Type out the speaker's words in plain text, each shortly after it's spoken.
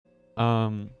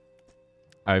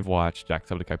I've watched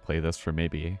Jacksepticeye play this for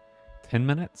maybe 10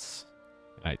 minutes.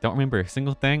 I don't remember a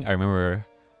single thing. I remember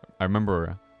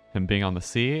him being on the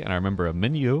sea, and I remember a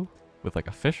menu with like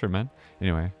a fisherman.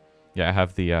 Anyway, yeah, I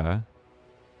have the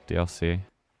DLC,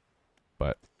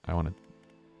 but I want to.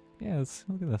 Yeah,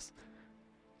 look at this.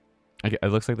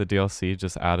 It looks like the DLC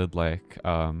just added like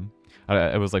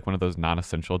it was like one of those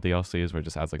non-essential DLCs where it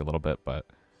just adds like a little bit. But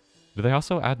do they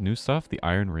also add new stuff? The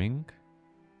Iron Ring.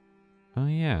 Oh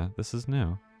yeah, this is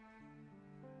new.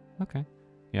 Okay.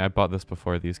 Yeah, I bought this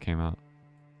before these came out.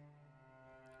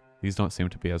 These don't seem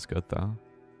to be as good though.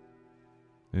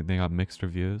 They got mixed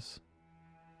reviews.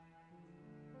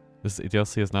 This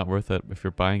DLC is not worth it if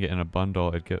you're buying it in a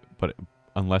bundle.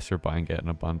 Unless you're buying it in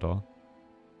a bundle.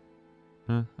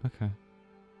 Huh, okay.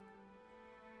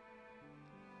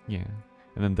 Yeah.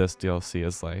 And then this DLC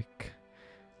is like,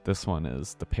 this one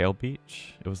is the Pale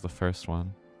Beach. It was the first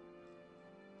one.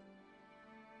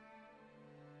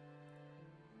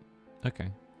 Okay.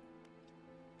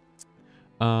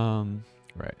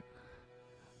 Right.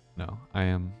 No, I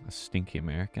am a stinky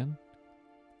American.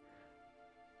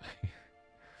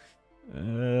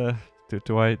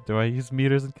 Do I use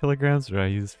meters and kilograms, or do I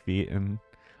use feet and...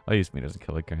 I'll use meters and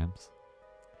kilograms.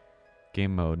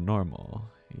 Game mode normal.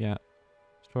 Yeah.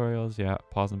 Tutorials, yeah.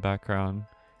 Pause and background.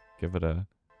 Give it a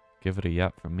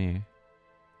yep from me.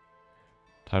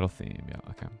 Title theme, yeah,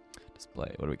 okay.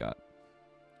 Display, what do we got?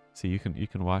 See, you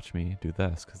can watch me do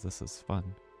this because this is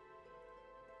fun.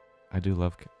 I do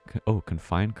love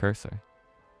confined cursor.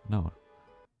 No.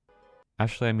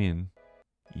 Actually, I mean,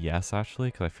 yes, actually,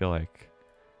 because I feel like...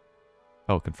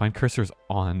 Oh, confined cursor's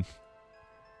on.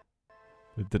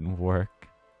 It didn't work.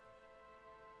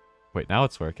 Wait, now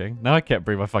it's working. Now I can't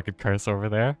bring my fucking cursor over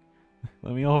there.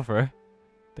 Let me over.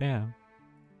 Damn.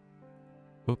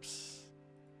 Oops.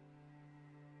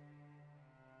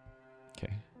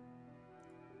 Okay.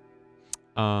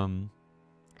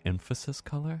 Emphasis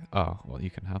color? Oh, well, you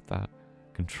can have that.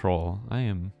 Control. I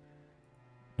am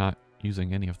not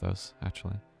using any of those,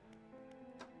 actually.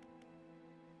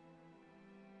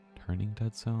 Turning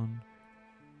dead zone.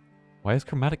 Why is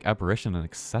chromatic aberration and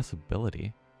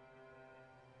accessibility?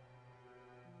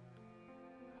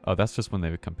 Oh, that's just when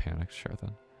they become panicked. Sure,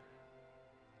 then.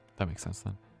 That makes sense,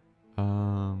 then.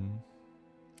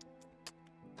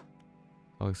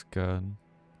 That looks good.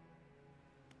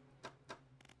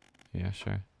 Yeah,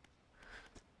 sure.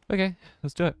 Okay,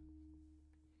 let's do it.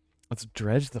 Let's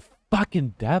dredge the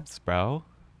fucking depths, bro.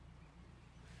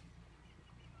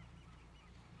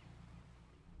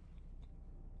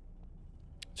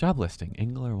 Job listing,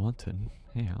 angler wanted.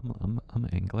 Hey, I'm an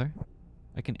angler.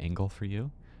 I can angle for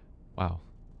you. Wow.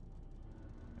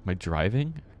 Am I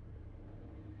driving?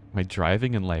 Am I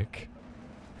driving in like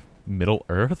Middle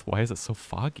Earth? Why is it so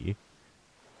foggy?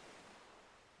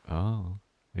 Oh,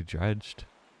 I dredged.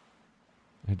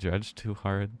 I dredged too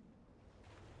hard.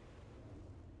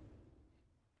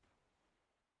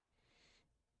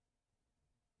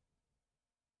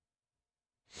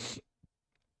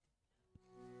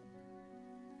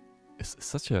 It's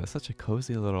such a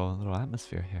cozy little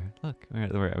atmosphere here. Look,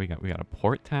 we got a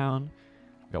port town.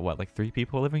 We got what, like 3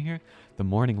 people living here? The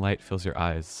morning light fills your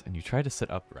eyes, and you try to sit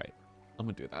upright. I'm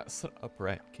gonna do that. Sit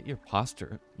upright. Get your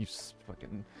posture. You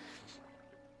fucking.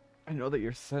 I know that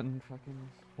you're sitting fucking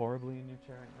horribly in your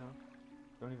chair right now.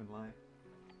 Don't even lie.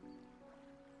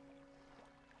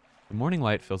 The morning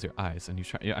light fills your eyes, and you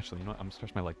try. Yeah, actually, you know what? I'm gonna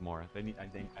stretch my leg more. I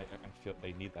feel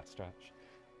they need that stretch.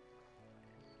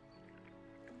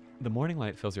 The morning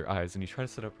light fills your eyes, and you try to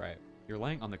sit upright. You're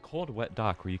lying on the cold, wet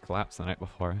dock where you collapsed the night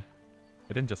before.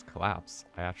 I didn't just collapse.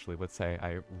 I actually would say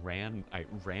I rammed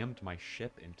my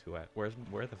ship into it.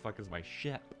 Where the fuck is my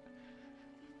ship?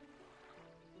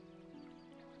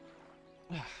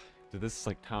 Did this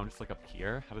like town just like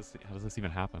appear? How does this even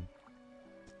happen?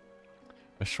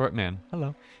 A short man,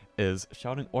 hello, is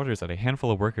shouting orders at a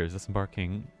handful of workers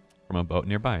disembarking from a boat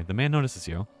nearby. The man notices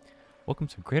you. Welcome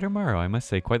to Greater Morrow. I must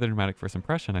say, quite the dramatic first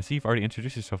impression. I see you've already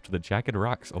introduced yourself to the jagged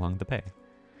rocks along the bay.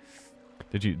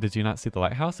 Did you not see the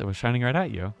lighthouse? It was shining right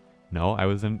at you. No, I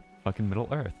was in fucking Middle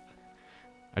Earth.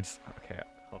 Okay,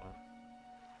 hold on.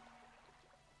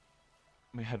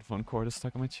 My headphone cord is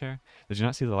stuck on my chair. Did you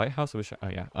not see the lighthouse? It was oh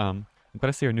yeah. I'm glad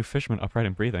to see our new fisherman upright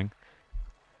and breathing.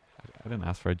 I didn't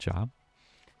ask for a job.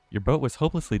 Your boat was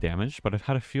hopelessly damaged, but I've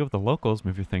had a few of the locals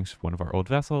move your things to one of our old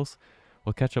vessels.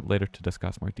 We'll catch up later to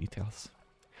discuss more details.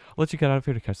 I'll let you get out of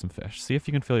here to catch some fish. See if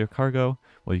you can fill your cargo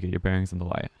while you get your bearings in the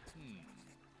light.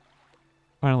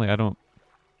 Finally, I don't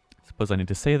suppose I need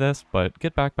to say this, but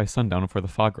get back by sundown before the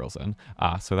fog rolls in.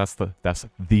 Ah, so that's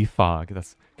the fog.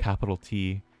 That's capital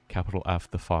T, capital F,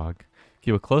 the fog.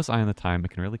 Keep a close eye on the time.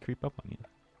 It can really creep up on you.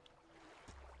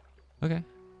 Okay.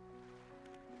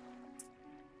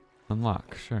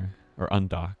 Unlock, sure. Or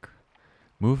undock.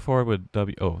 Move forward with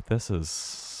W. Oh, this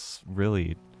is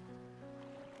really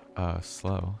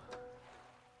slow.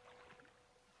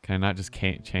 Can I not just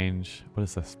change? What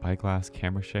is this? Spyglass,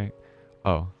 camera shake?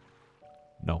 Oh.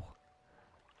 No.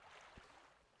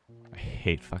 I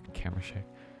hate fucking camera shake.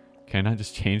 Can I not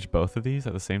just change both of these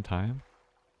at the same time?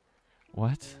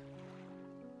 What?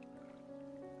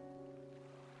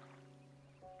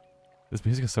 This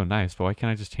music is so nice, but why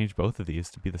can't I just change both of these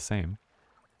to be the same?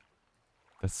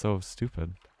 That's so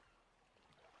stupid.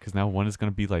 Because now one is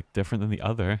going to be like different than the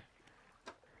other.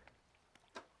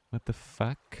 What the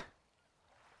fuck?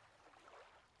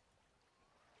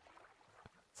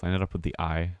 Let's line it up with the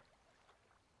eye.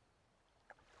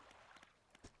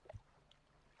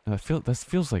 And this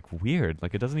feels like weird.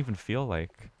 Like it doesn't even feel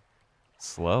like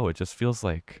slow. It just feels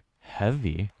like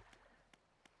heavy.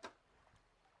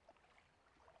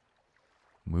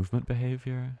 Movement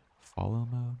behavior, follow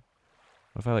mode.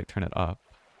 What if I like turn it up?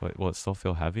 Will it still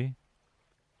feel heavy?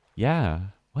 Yeah.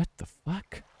 What the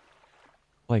fuck?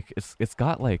 Like it's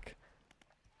got like,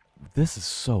 this is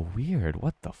so weird.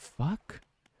 What the fuck?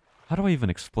 How do I even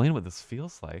explain what this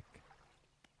feels like?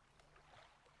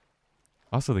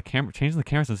 Also, the camera, changing the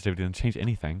camera sensitivity didn't change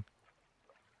anything.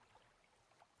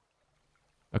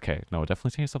 Okay, no, it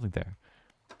definitely changed something there.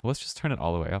 Well, let's just turn it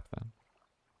all the way up then.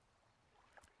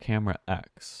 Camera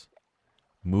X.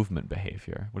 Movement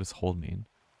behavior. What does hold mean?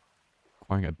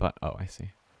 Acquiring a butt. Oh, I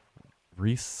see.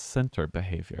 Recenter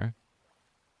behavior.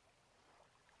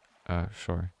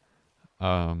 Sure.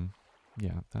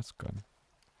 Yeah, that's good.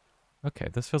 Okay,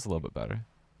 this feels a little bit better.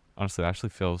 Honestly, it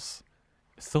actually feels...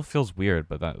 It still feels weird,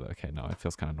 but that... Okay, no, it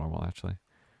feels kind of normal, actually.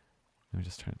 Let me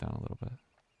just turn it down a little bit.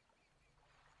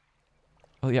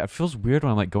 Oh, yeah, it feels weird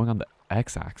when I'm, like, going on the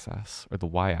X-axis or the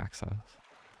Y-axis.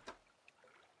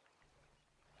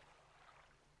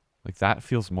 Like, that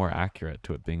feels more accurate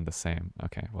to it being the same.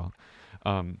 Okay, well.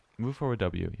 Move forward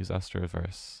W. Use S to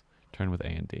reverse. Turn with A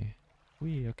and D.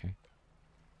 Wee, okay.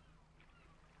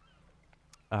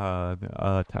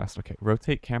 Task. Okay,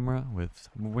 rotate camera with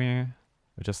where.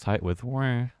 Adjust height with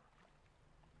where.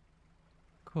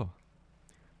 Cool.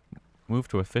 Move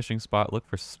to a fishing spot. Look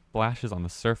for splashes on the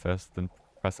surface. Then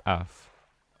press F.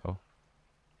 Oh.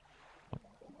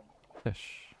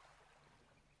 Fish.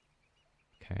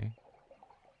 Okay.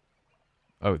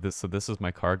 Oh, so this is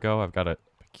my cargo. I've got a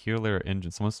peculiar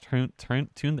engine. Someone's tuned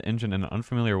the engine in an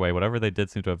unfamiliar way. Whatever they did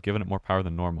seemed to have given it more power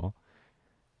than normal.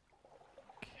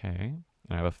 Okay.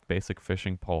 And I have a basic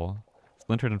fishing pole.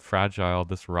 Splintered and fragile,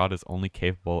 this rod is only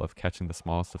capable of catching the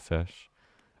smallest of fish.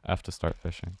 F to start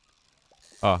fishing.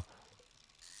 Oh.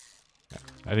 Yeah.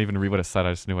 I didn't even read what it said.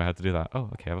 I just knew I had to do that. Oh,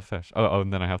 okay, I have a fish. Oh,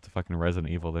 and then I have to fucking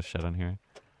Resident Evil this shit in here.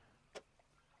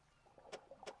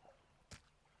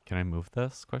 Can I move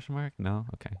this? Question mark? No?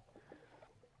 Okay.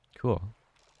 Cool.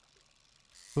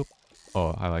 Boop.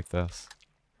 Oh, I like this.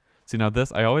 See, now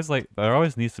this, I always like, there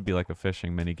always needs to be like a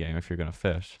fishing mini game if you're gonna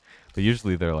fish. But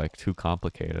usually they're like too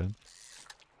complicated.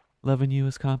 Loving you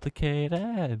is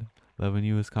complicated. Loving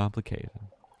you is complicated.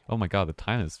 Oh my god, the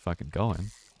time is fucking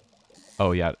going.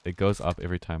 Oh yeah, it goes up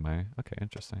every time I... Okay,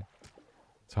 interesting.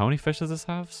 So how many fish does this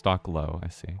have? Stock low, I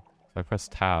see. So I press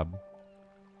tab.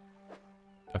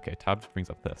 Okay, tab just brings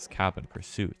up this. Cabin,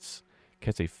 pursuits.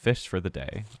 Catch a fish for the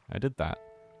day. I did that.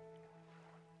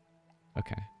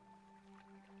 Okay.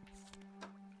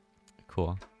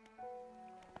 Cool.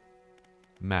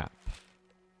 Map.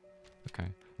 Okay.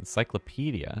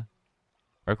 Encyclopedia.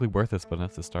 Arguably worth this, but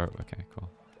enough to start. Okay, cool.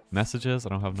 Messages. I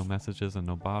don't have no messages and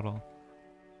no bottle.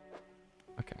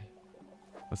 Okay.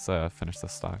 Let's finish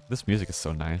this stock. This music is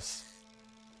so nice.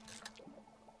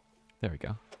 There we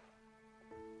go.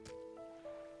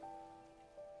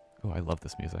 Oh, I love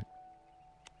this music.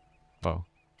 Oh.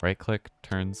 Right click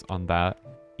turns on that.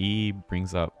 E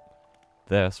brings up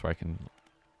this where I can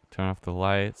turn off the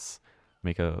lights.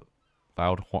 Make a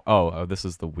loud horn. Oh, this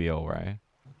is the wheel, right?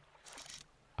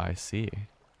 I see.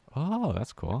 Oh,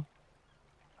 that's cool.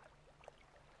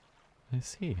 I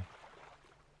see.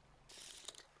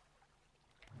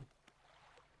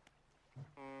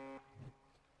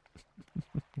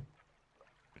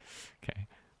 Okay.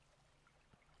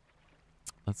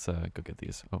 Let's go get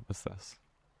these. Oh, what's this?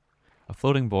 A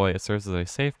floating buoy. It serves as a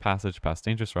safe passage past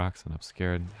dangerous rocks and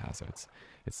obscured hazards.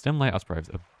 Its dim light provides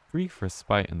a brief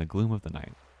respite in the gloom of the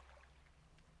night.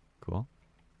 Cool.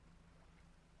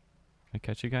 Can I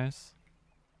catch you guys?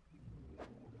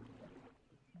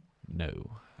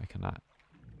 No, I cannot.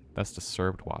 That's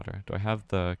disturbed water. Do I have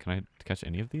the... Can I catch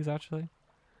any of these, actually?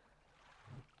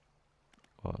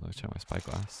 Well, let me check my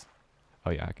spyglass.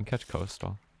 Oh yeah, I can catch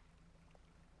coastal.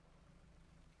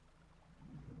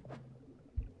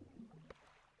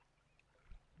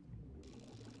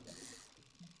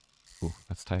 Ooh,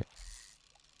 that's tight.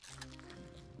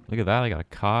 Look at that, I got a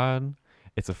cod.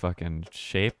 It's a fucking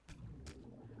shape.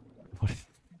 What?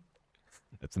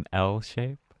 It's an L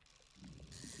shape.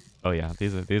 Oh yeah,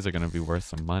 these are gonna be worth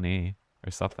some money or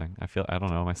something. I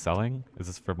don't know, am I selling? Is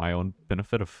this for my own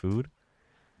benefit of food?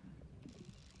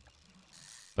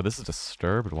 But this is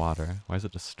disturbed water. Why is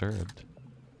it disturbed?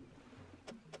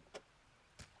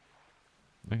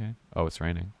 Okay. Oh, it's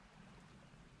raining.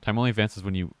 Time only advances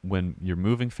when you're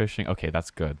moving fishing. Okay,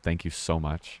 that's good. Thank you so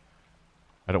much.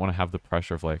 I don't want to have the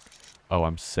pressure of like, oh,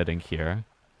 I'm sitting here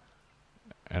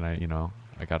and I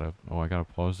gotta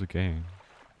pause the game.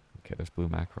 Okay, there's blue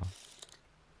mackerel.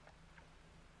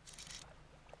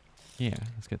 Yeah,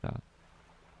 let's get that.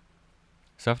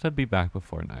 So I have to be back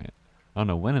before night. I don't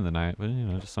know when in the night, but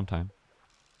just sometime.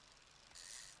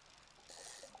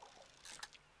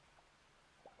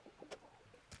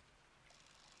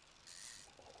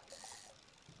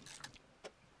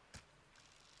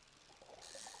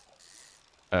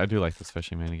 I do like this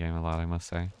fishing minigame a lot, I must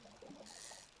say.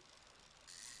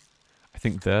 I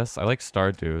think I like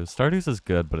Stardew's. Stardew's is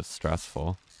good, but it's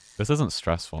stressful. This isn't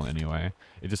stressful in any way.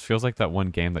 It just feels like that one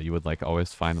game that you would like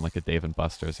always find in like a Dave and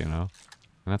Buster's, And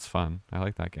that's fun. I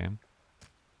like that game.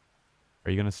 Are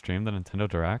you gonna stream the Nintendo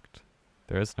Direct?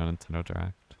 There is no Nintendo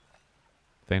Direct.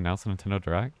 They announced the Nintendo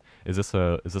Direct? Is this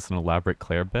an elaborate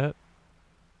Claire bit?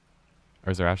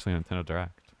 Or is there actually a Nintendo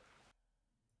Direct?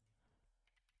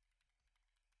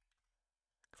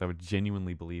 Because I would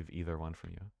genuinely believe either one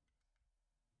from you.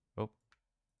 Oh.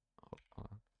 Oh, hold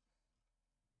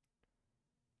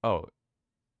on. Oh.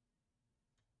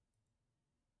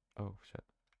 Oh, shit.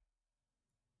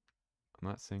 I'm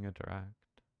not seeing a Direct.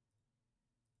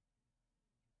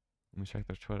 Let me check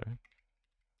their Twitter.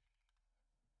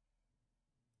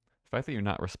 The fact that you're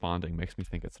not responding makes me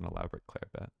think it's an elaborate Claire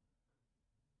bit.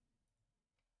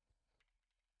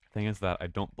 Thing is that I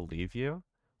don't believe you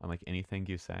on like anything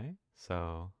you say,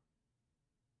 so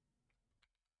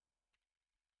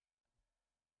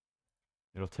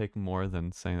it'll take more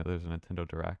than saying that there's a Nintendo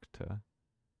Direct to...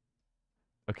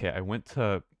 Okay, I went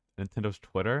to Nintendo's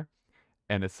Twitter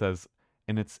and it says,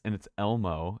 and it's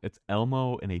Elmo. It's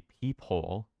Elmo in a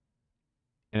peephole.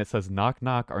 And it says, knock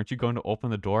knock, aren't you going to open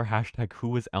the door? Hashtag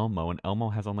who is Elmo? And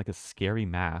Elmo has on like a scary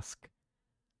mask.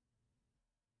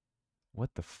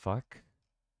 What the fuck?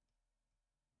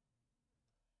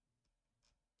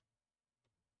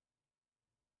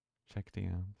 Check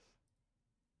DMs.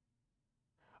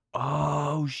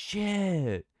 Oh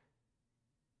shit!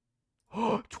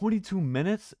 22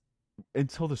 minutes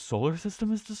until the solar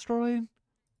system is destroyed?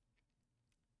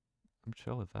 I'm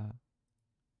chill with that.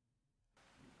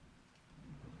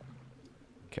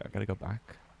 Okay, I gotta go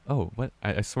back. Oh, what?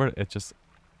 I swear it just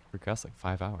regressed like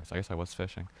 5 hours. I guess I was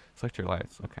fishing. Select your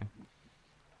lights. Okay.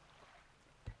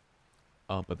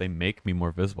 Oh, but they make me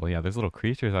more visible. Yeah, there's little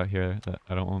creatures out here that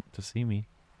I don't want to see me.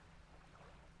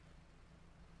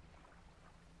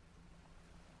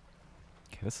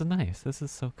 Okay, this is nice. This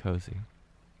is so cozy.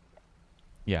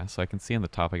 Yeah, so I can see on the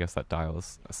top, I guess that dial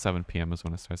is 7 p.m. is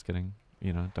when it starts getting,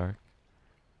 dark.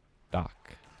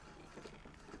 Dock.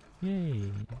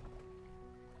 Yay.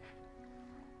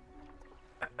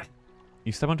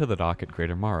 You step onto the dock at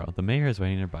Greater Morrow. The mayor is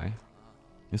waiting nearby.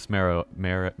 Miss Mayor,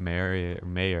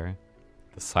 the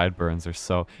sideburns are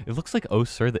so... It looks like Oh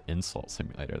Sir, the insult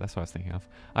simulator. That's what I was thinking of.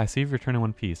 I see you've returned in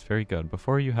one piece. Very good.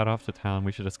 Before you head off to town,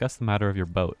 we should discuss the matter of your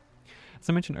boat. As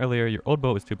I mentioned earlier, your old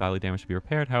boat was too badly damaged to be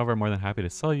repaired. However, I'm more than happy to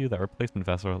sell you that replacement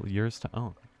vessel, yours to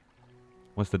own.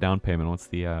 What's the down payment? What is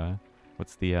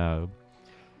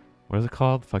it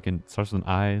called? Fucking starts with an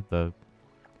I. The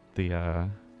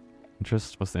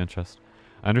interest. What's the interest?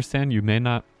 I understand you may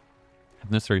not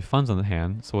have necessary funds on the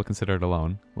hand, so we'll consider it a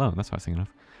loan. Loan, that's what I was thinking of.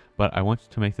 But I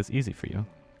want to make this easy for you.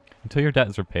 Until your debt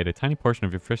is repaid, a tiny portion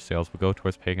of your fish sales will go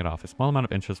towards paying it off. A small amount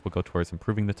of interest will go towards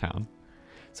improving the town.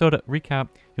 So to recap,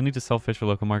 you'll need to sell fish for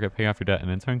local market, pay off your debt,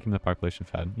 and in turn keep the population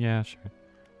fed. Yeah, sure.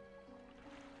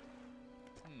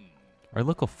 Our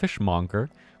local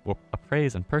fishmonger will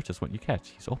appraise and purchase what you catch.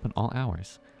 He's open all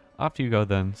hours. Off you go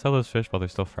then. Sell those fish while they're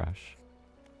still fresh.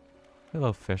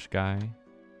 Hello, fish guy.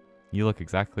 You look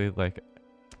exactly like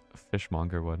a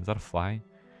fishmonger would. Is that a fly?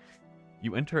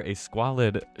 You enter a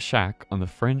squalid shack on the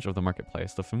fringe of the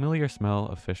marketplace. The familiar smell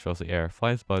of fish fills the air.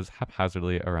 Flies buzz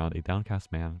haphazardly around a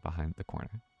downcast man behind the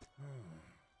corner.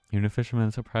 Your new fisherman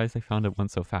is surprised they found it one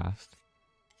so fast.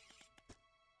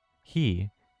 It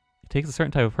takes a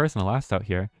certain type of person to last out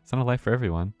here. It's not a life for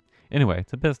everyone. Anyway,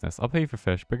 it's a business. I'll pay you for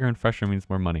fish. Bigger and fresher means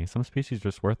more money. Some species are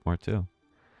just worth more too.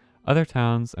 Other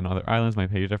towns and other islands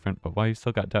might pay you different, but while you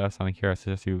still got debt outstanding here, I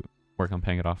suggest you work on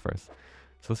paying it off first.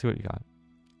 So let's see what you got.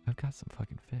 I've got some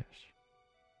fucking fish.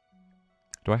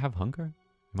 Do I have hunger?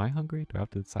 Am I hungry? Do I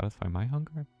have to satisfy my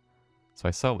hunger? So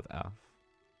I sell with F.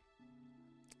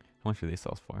 How much do these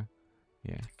sell for?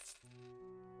 Yeah.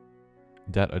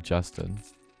 Debt adjusted.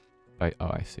 By,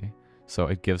 oh, I see. So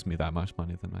it gives me that much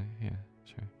money then yeah,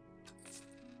 sure.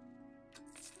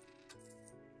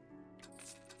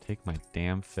 Take my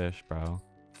damn fish, bro.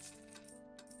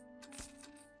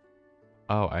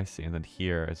 Oh, I see. And then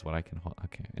here is what I can hold.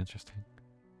 Okay, interesting.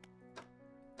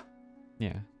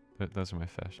 Yeah, those are my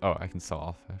fish. Oh, I can sell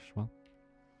all fish. Well,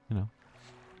 you know.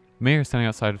 Mayor standing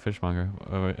outside of fishmonger.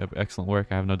 Excellent work.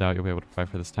 I have no doubt you'll be able to fight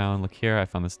for this town. Look here, I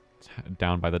found this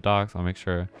down by the docks. I'll make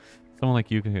sure someone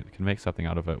like you can make something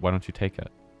out of it. Why don't you take it?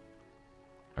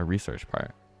 A research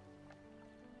part.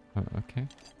 Oh, okay.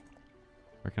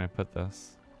 Where can I put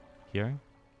this? Here?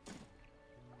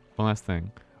 One last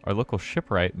thing. Our local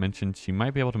shipwright mentioned she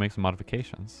might be able to make some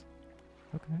modifications.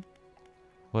 Okay.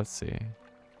 Let's see.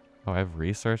 Oh, I have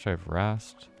research, I have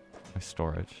rest, my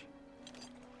storage.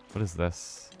 What is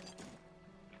this?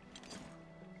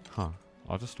 Huh.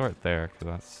 I'll just store it there because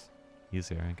that's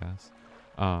easier, I guess.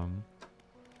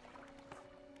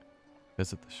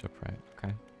 Visit the shipwright.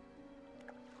 Okay.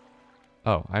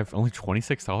 Oh, I have only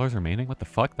 $26 remaining? What the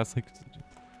fuck? That's like...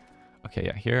 Okay,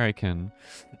 yeah, here I can...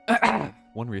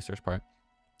 One research part.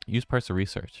 Use parts of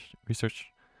research.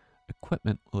 Research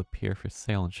equipment will appear for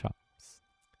sale in shops.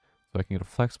 So I can get a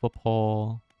flexible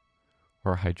pole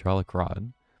or a hydraulic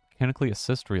rod. Mechanically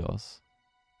assist reels.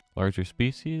 Larger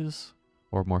species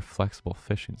or more flexible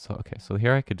fishing. So, okay, so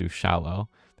here I could do shallow.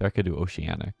 There I could do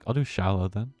oceanic. I'll do shallow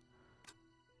then.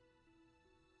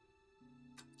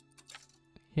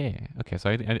 Yeah. Okay,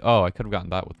 so oh, I could have gotten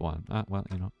that with one. Well,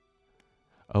 you know.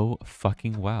 Oh,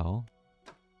 fucking well.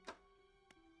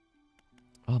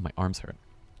 Oh, my arms hurt.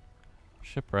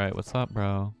 Shipwright, what's up,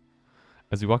 bro?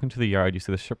 As you walk into the yard, you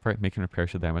see the shipwright making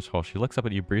repairs to the damaged hull. She looks up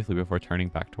at you briefly before turning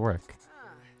back to work.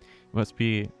 You must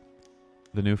be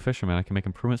the new fisherman. I can make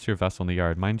improvements to your vessel in the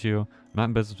yard. Mind you, I'm not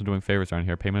in business of doing favors around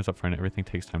here. Payment is up front. Everything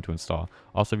takes time to install.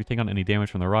 Also, if you take on any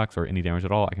damage from the rocks or any damage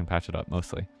at all, I can patch it up,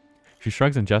 mostly. She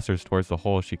shrugs and gestures towards the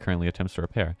hole she currently attempts to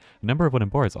repair. A number of wooden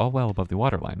boards, all well above the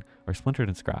waterline, are splintered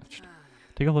and scratched.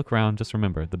 Take a look around. Just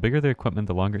remember, the bigger the equipment,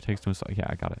 the longer it takes to install. Yeah,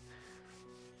 I got it.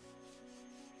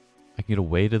 I can get a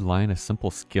weighted line, a simple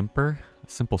skimmer.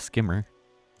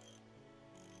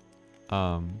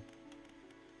 Oh,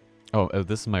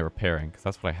 this is my repairing, because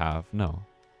that's what I have. No.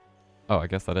 Oh, I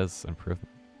guess that is improvement.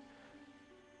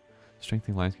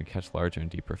 Strengthening lines can catch larger and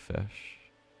deeper fish.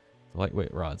 The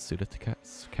lightweight rod suited to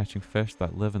catching fish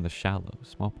that live in the shallows.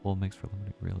 Small pole makes for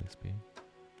limited release speed.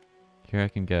 Here I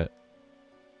can get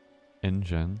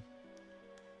engine.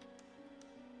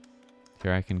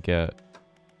 Here I can get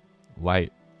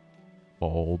light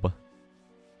bulb. What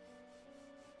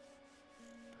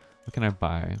can I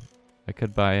buy? I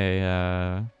could buy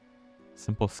a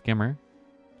simple skimmer,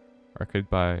 or I could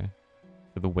buy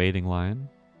for the weighting line.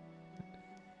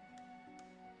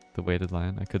 The weighted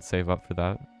line. I could save up for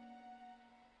that,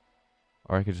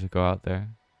 or I could just go out there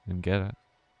and get it.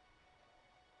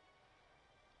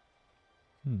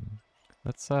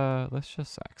 Let's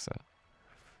just exit.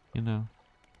 You know,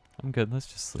 I'm good. Let's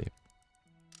just sleep.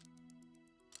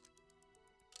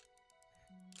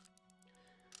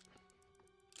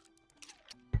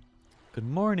 Good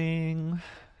morning,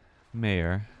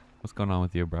 Mayor. What's going on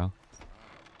with you, bro?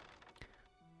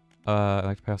 I'd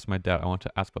like to pay off my debt. I want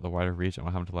to ask about the wider region.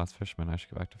 What happened to the last fisherman? I should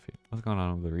get back to feed. What's going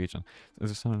on with the region? Is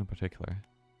there something in particular?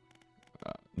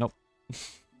 Nope.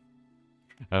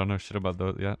 I don't know shit about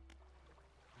those yet.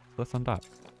 Let's undock.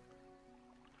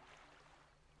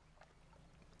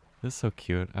 This is so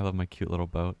cute. I love my cute little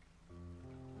boat.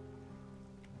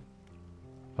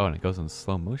 Oh, and it goes in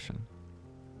slow motion.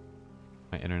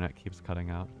 My internet keeps cutting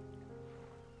out.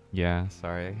 Yeah,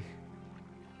 sorry.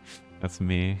 That's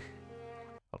me.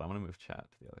 Hold on, I'm gonna move chat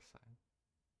to the other side.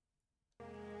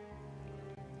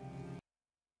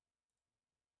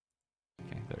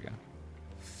 Okay, there we go.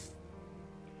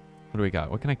 What do we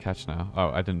got? What can I catch now?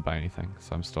 Oh, I didn't buy anything,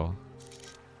 so I'm still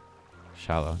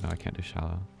shallow. No, I can't do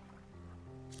shallow.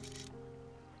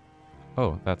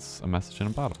 Oh, that's a message in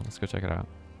a bottle. Let's go check it out.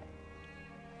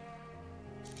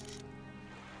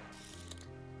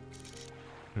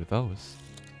 What are those?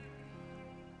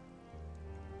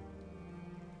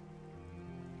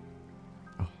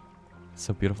 Oh, it's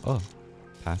so beautiful. Oh,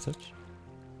 passage.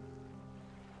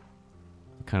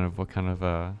 What kind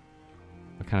of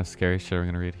What kind of scary shit are we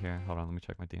gonna read here? Hold on, let me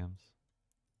check my DMs.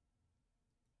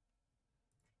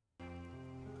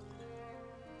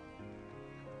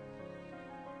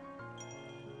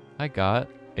 I got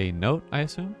a note, I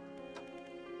assume?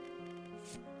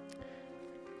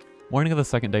 Morning of the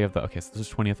second day of the... Okay, so this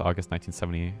is 20th August,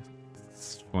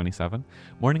 1927.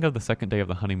 Morning of the second day of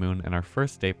the honeymoon and our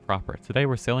first day proper. Today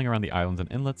we're sailing around the islands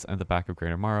and inlets and the back of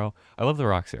Greater Morrow. I love the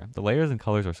rocks here. The layers and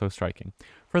colors are so striking.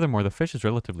 Furthermore, the fish is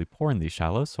relatively poor in these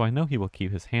shallows, so I know he will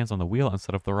keep his hands on the wheel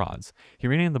instead of the rods. He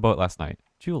renamed the boat last night.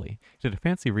 Julie. He did a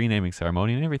fancy renaming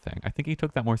ceremony and everything. I think he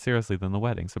took that more seriously than the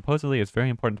wedding. Supposedly, it's very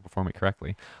important to perform it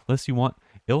correctly, lest you want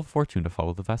ill fortune to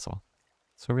follow the vessel.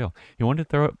 So real. He wanted to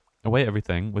throw away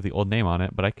everything with the old name on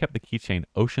it, but I kept the keychain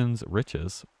Ocean's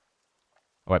Riches.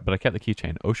 Oh, but I kept the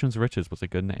keychain. Ocean's Riches was a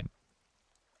good name.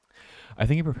 I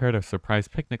think he prepared a surprise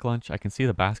picnic lunch. I can see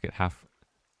the basket half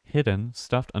hidden,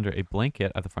 stuffed under a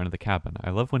blanket at the front of the cabin.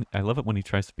 I love it when he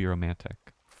tries to be romantic.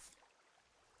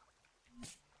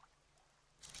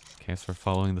 Okay, so we're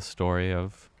following the story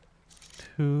of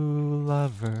two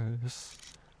lovers,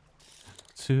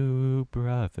 two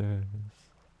brothers.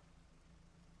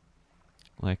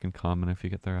 Like in common if you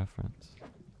get the reference.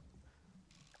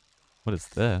 What is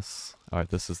this? Alright,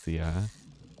 this is the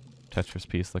Tetris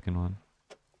piece looking one.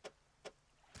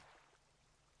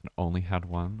 It only had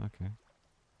one? Okay.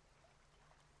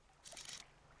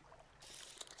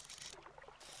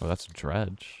 Oh, that's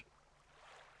Dredge.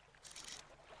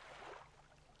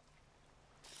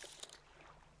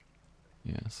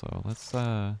 Yeah, so let's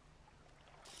I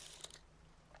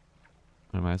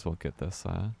might as well get this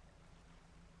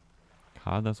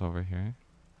cod that's over here.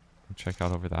 Check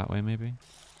out over that way maybe.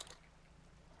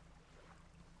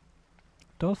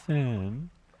 Dolphin.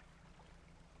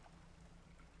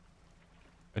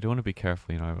 I do want to be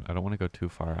careful, you know, I don't want to go too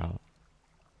far out.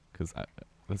 Because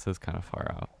this is kind of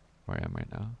far out where I am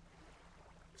right now.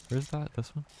 Where's that?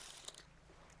 This one?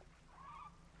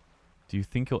 Do you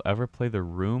think you'll ever play the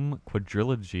Room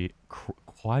Quadrilogy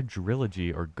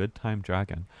or Good Time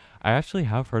Dragon? I actually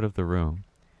have heard of the Room,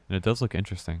 and it does look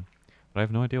interesting, but I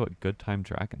have no idea what Good Time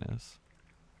Dragon is.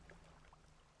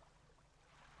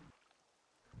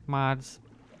 Mods,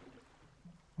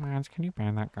 can you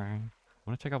ban that guy? I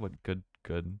want to check out what Good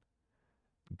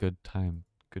Time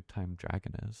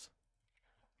Dragon is.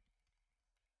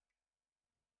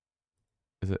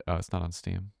 Is it? Oh, it's not on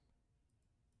Steam.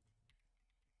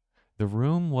 The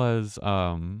Room was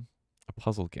a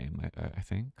puzzle game, I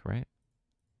think, right?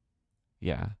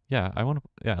 Yeah, yeah. I want to.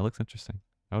 Yeah, it looks interesting.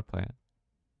 I would play it.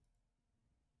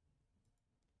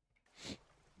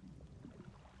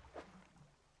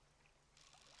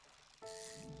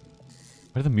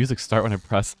 Why did the music start when I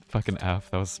pressed fucking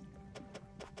F? That was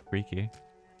freaky.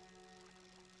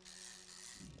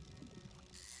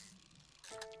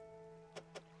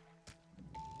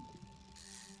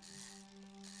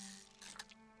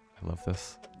 I love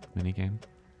this minigame.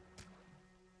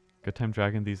 Good Time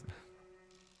Dragon, these...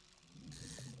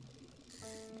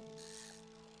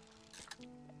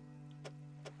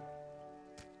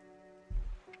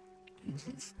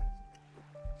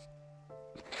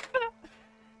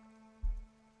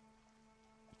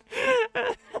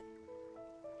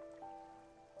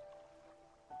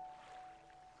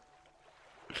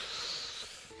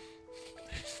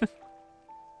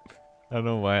 I don't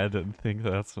know why I didn't think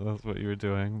that's what you were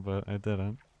doing, but I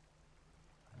didn't.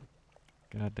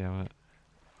 God damn it.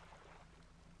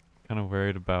 Kind of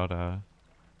worried about, No,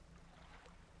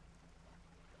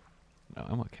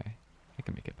 I'm okay. I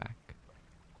can make it back.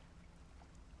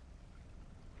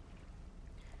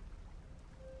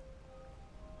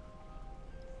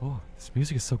 Oh, this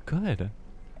music is so good.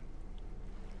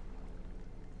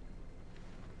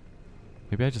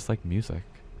 Maybe I just like music.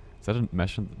 Is that a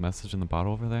message in the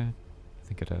bottle over there? I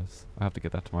think it is. I'll have to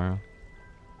get that tomorrow.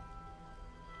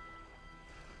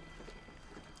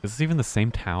 Is this even the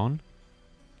same town?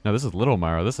 No, this is Little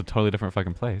Morrow. This is a totally different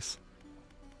fucking place.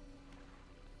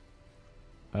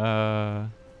 How's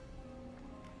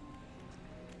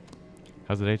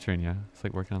the day treating you? It's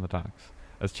like working on the docks.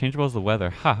 As changeable as the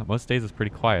weather. Ha! Most days it's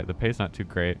pretty quiet. The pay's not too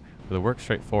great, but the work's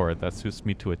straightforward. That suits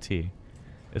me to a T.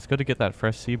 It's good to get that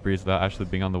fresh sea breeze without actually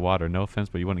being on the water. No offense,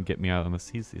 but you wouldn't get me out on the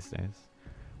seas these days.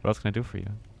 What else can I do for you?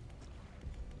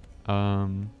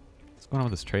 What's going on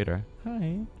with this trader?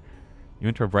 Hi. You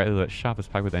enter a brightly lit shop that's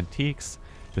packed with antiques.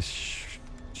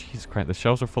 Jesus Christ, the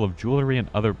shelves are full of jewelry and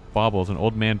other baubles. An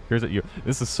old man peers at you.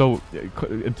 This is so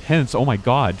intense. Oh my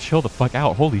god, chill the fuck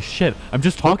out. Holy shit, I'm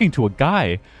just talking to a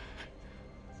guy.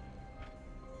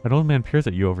 An old man peers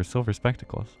at you over silver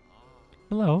spectacles.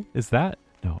 Hello, is that?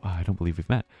 No, I don't believe we've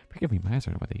met. Forgive me, my eyes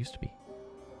aren't what they used to be.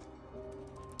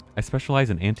 I specialize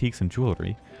in antiques and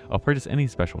jewelry. I'll purchase any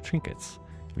special trinkets.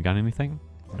 We got anything?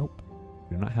 Nope.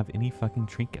 We do not have any fucking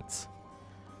trinkets.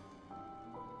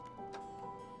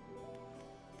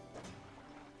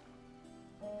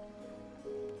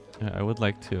 Yeah, I would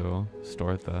like to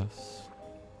store this,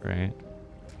 right?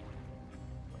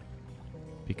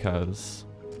 Because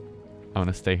I want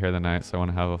to stay here the night, so I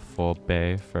want to have a full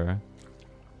bay for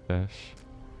fish.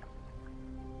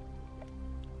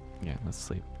 Yeah, let's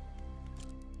sleep.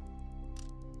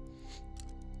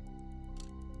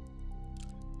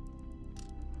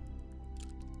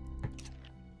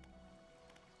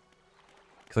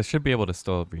 Because I should be able to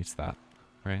still reach that,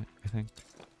 right? I think.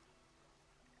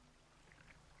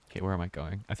 Okay, where am I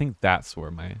going? I think that's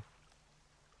where my... Let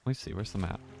me see, where's the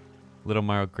map? Little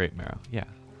Marrow, Great Marrow. Yeah,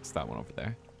 it's that one over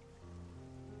there.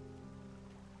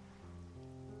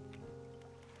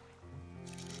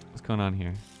 What's going on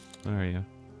here? Where are you?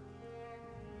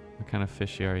 What kind of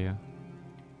fishy are you?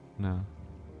 No.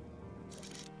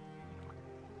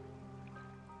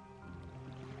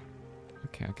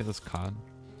 Okay, I'll get this cod.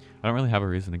 I don't really have a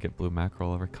reason to get blue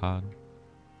mackerel over cod.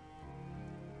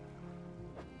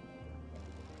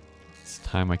 It's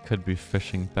time I could be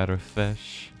fishing better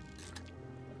fish.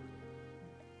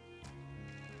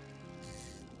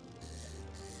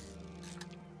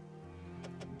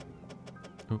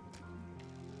 Oop.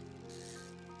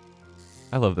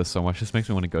 I love this so much. This makes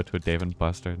me want to go to a Dave and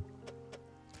Buster's.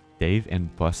 Dave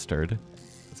and Buster's.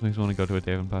 This makes me want to go to a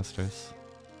Dave and Buster's.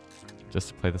 Just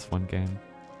to play this one game.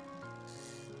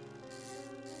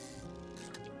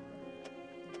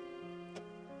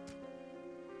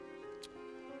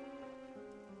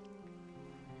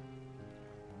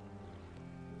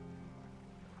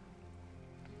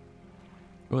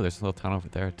 Oh, there's a little town over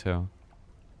there too.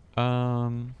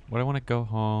 Would I want to go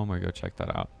home or go check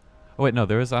that out? Oh wait, no,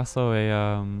 there is also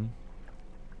a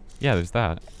yeah, there's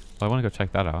that. Well, I want to go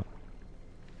check that out.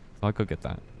 So I'll go get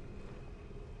that.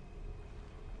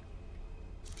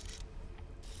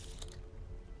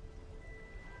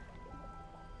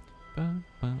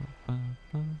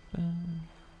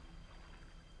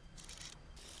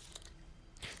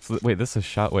 So wait, this is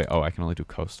shot. Wait, oh, I can only do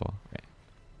coastal. Right.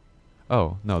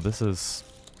 Oh no, this is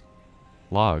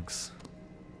logs.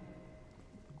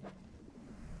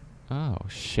 Oh,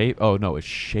 shape. Oh no, it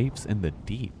shapes in the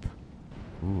deep.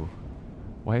 Ooh,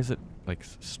 why is it like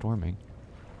storming?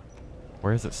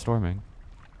 Where is it storming?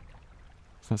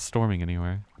 It's not storming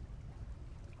anywhere.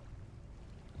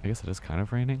 I guess it is kind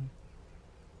of raining.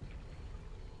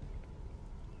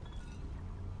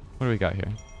 What do we got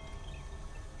here?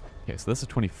 Okay, so this is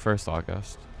 21st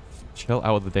August. Chill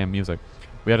out with the damn music.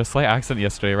 We had a slight accident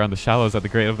yesterday around the shallows at the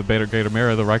Great of the Greater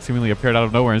Mirror. The rock seemingly appeared out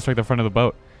of nowhere and struck the front of the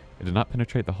boat. It did not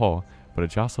penetrate the hull, but it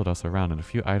jostled us around and a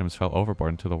few items fell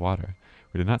overboard into the water.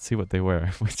 We did not see what they were,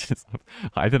 which is...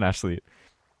 I didn't actually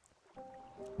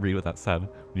read what that said.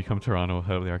 When you come to Toronto, we'll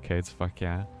head over the arcades. Fuck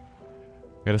yeah.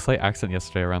 We had a slight accident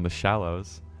yesterday around the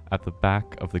shallows at the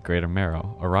back of the Greater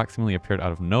Marrow. A rock seemingly appeared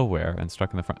out of nowhere and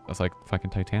struck in the front. It's like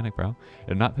fucking Titanic, bro. It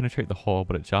did not penetrate the hull,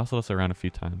 but it jostled us around a few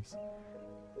times.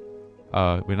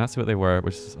 We did not see what they were,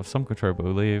 which is of some concern, but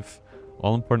we believe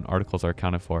all important articles are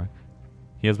accounted for.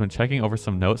 He has been checking over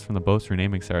some notes from the boat's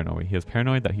renaming ceremony. He is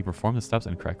paranoid that he performed the steps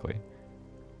incorrectly.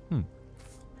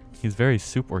 He's very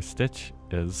soup or stitch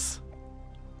is.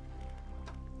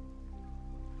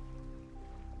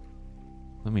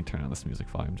 Let me turn on this music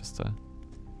volume just a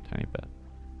tiny bit.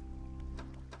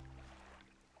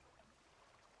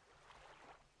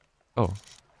 Oh,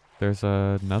 there's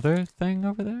another thing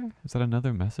over there? Is that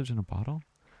another message in a bottle?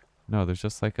 No, there's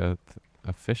just like a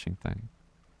fishing thing.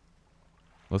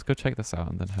 Let's go check this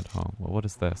out and then head home. Well, what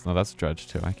is this? No, that's Dredge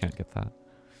too. I can't get that.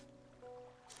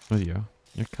 With you.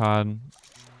 Your cod,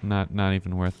 not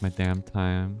even worth my damn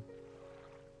time.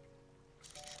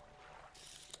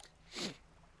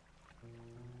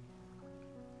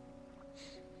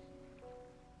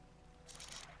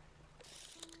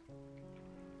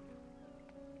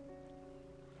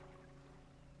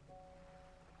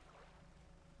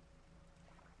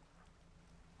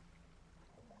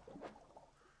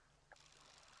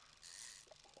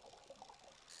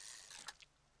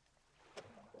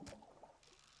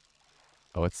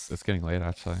 Oh, it's getting late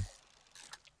actually.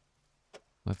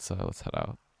 Let's head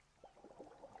out.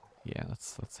 Yeah,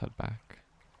 let's head back.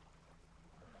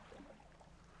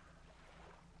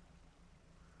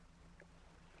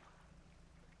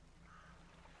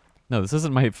 No, this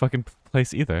isn't my fucking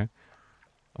place either.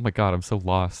 Oh my god, I'm so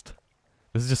lost.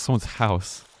 This is just someone's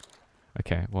house.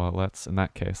 Okay, well in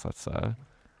that case, let's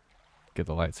get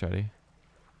the lights ready.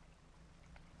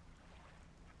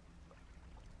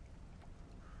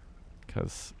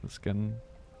 Because it's getting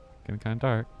Getting kind of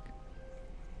dark.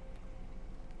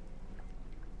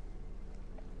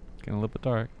 Getting a little bit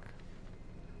dark.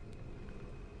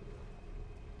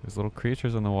 There's little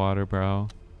creatures in the water, bro.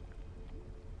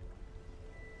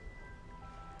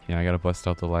 Yeah, I gotta bust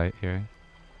out the light here.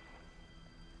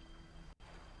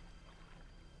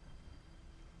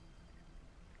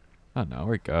 Oh no,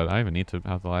 we're good. I don't even need to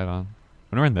have the light on.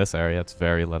 When we're in this area, it's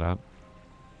very lit up.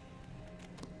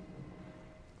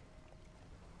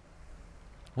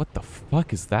 What the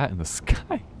fuck is that in the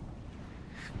sky?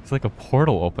 It's like a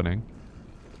portal opening.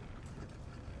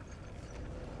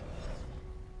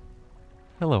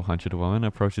 Hello, hunted woman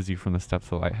approaches you from the steps of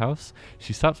the lighthouse.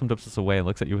 She stops some distance away and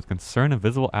looks at you with concern and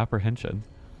visible apprehension.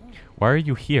 Why are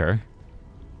you here?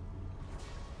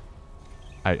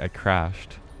 I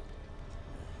crashed.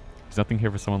 There's nothing here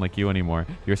for someone like you anymore.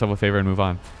 Do yourself a favor and move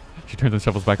on. She turns and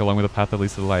shuffles back along with the path that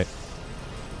leads to the light.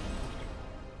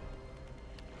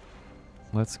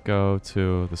 Let's go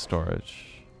to the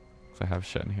storage. Because I have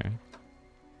shit in here.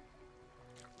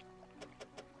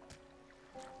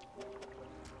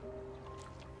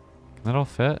 Can that all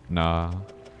fit? Nah.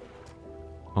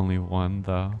 Only one,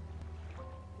 though.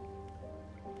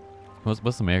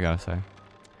 What's the mayor gotta say?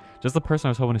 Just the person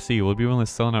I was hoping to see. Will be willing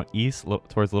to sell out east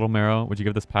towards Little Marrow? Would you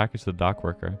give this package to the dock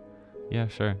worker? Yeah,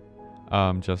 sure.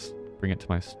 Just bring it to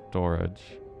my storage.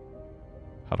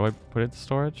 How do I put it to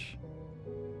storage?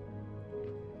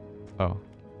 Oh.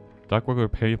 Dock worker will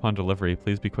pay you upon delivery.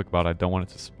 Please be quick about it. I don't want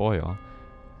it to spoil.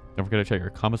 Don't forget to check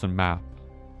your compass and map.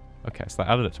 Okay, so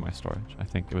I added it to my storage. I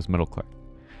think it was middle click.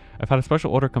 I've had a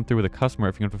special order come through with a customer.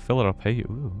 If you can fulfill it, I'll pay you.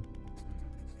 Ooh.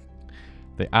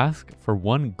 They ask for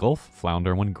 1 gulf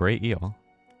flounder and 1 gray eel.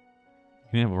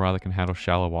 You need a rod that can handle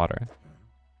shallow water.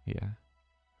 Yeah.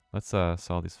 Let's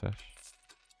sell these fish.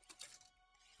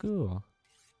 Cool.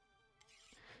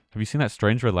 Have you seen that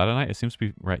strange red light at night? It seems to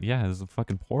be right. Yeah, there's a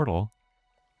fucking portal.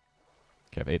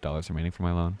 Okay, I have $8 remaining for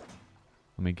my loan.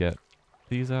 Let me get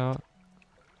these out.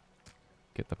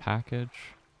 Get the package.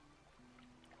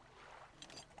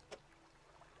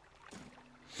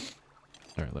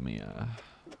 Alright, let me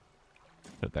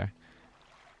put it there.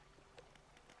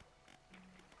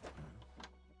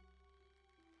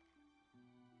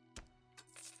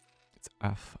 It's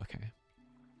F, okay.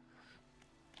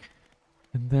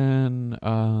 And then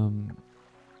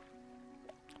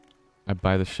I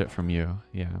buy the shit from you,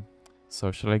 yeah.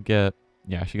 So should I get,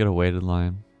 yeah, I should get a weighted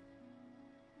line.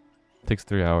 Takes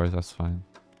 3 hours, that's fine.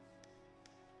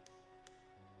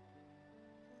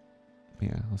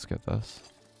 Yeah, let's get this.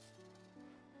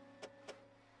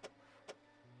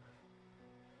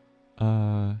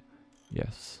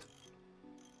 Yes.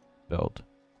 Build.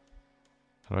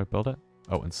 How do I build it?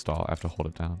 Oh, install. I have to hold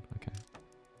it down. Okay.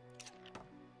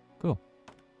 Cool.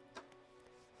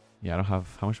 Yeah, I don't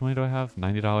have... How much money do I have?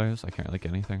 $90? I can't really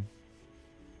get anything.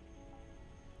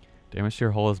 Damage to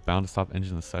your hull is bound to stop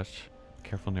engine and such.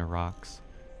 Careful near rocks.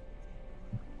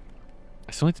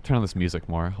 I still need to turn on this music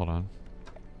more. Hold on.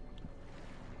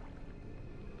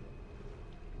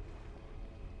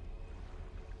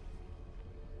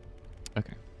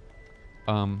 Okay.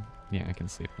 Yeah, I can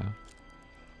sleep now.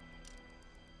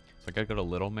 So I gotta go to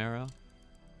Little Marrow.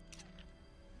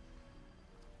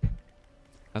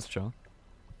 That's chill.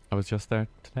 I was just there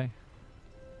today.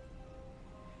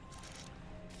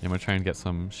 Yeah, I'm gonna try and get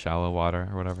some shallow water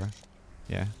or whatever.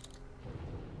 Yeah.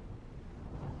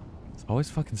 It's always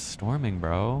fucking storming,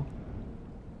 bro.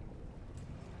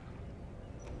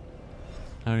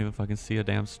 I don't even fucking see a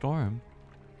damn storm.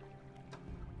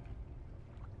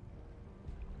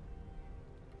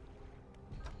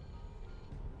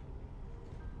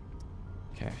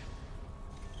 Okay.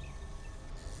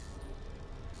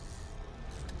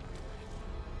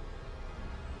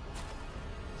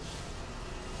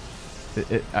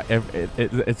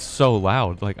 It's so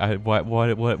loud. Like why?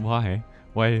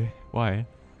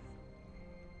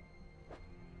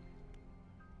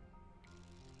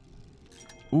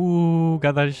 Ooh,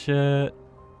 got that shit.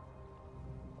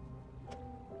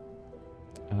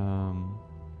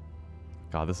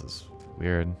 God, this is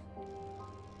weird.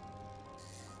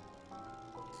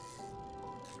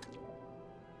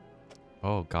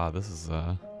 Oh God, this is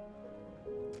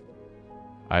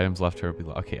items left here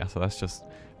below. Okay, yeah, so that's just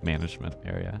management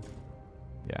area.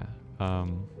 Yeah.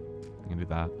 I'm gonna do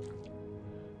that.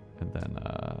 And then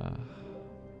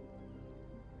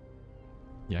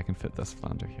yeah, I can fit this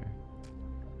under here.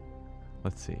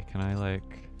 Let's see, can I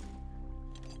like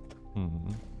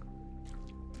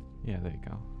yeah, there you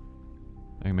go.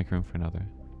 I can make room for another.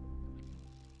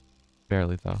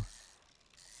 Barely though.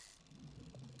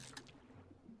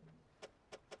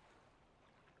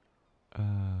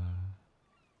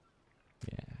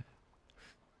 Yeah.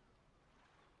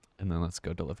 Let's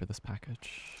go deliver this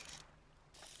package.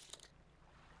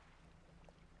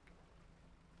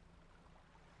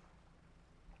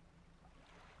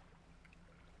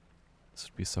 This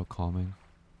would be so calming.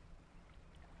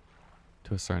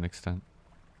 To a certain extent.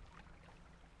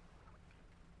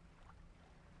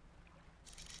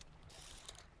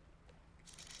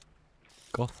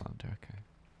 Gulf flounder, okay.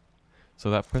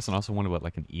 So that person also wanted what,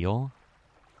 like an eel?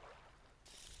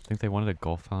 I think they wanted a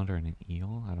gulf flounder and an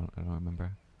eel? I don't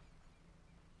remember.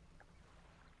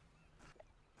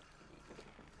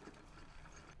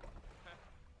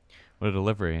 What a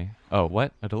delivery. Oh,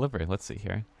 what? A delivery. Let's see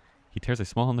here. He tears a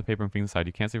small hole in the paper and flings inside.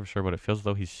 You can't see for sure, but it feels as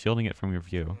though he's shielding it from your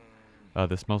view.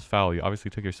 This smells foul. You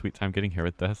obviously took your sweet time getting here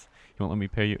with this. He won't let me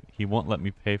pay you. He won't let me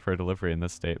pay for a delivery in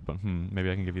this state. But maybe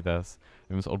I can give you this.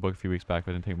 I this old book a few weeks back,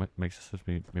 but I didn't take much. Makes sense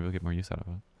to me. Maybe I'll get more use out of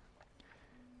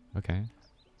it. Okay.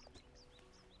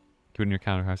 Keep it in your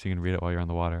counter house so you can read it while you're on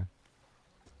the water.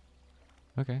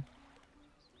 Okay.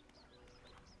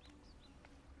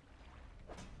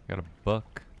 Got a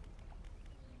book.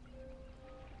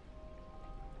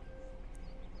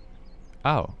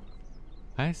 Oh,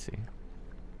 I see.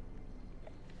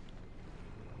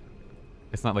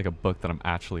 It's not like a book that I'm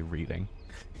actually reading.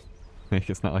 Like,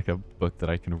 it's not like a book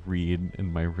that I can read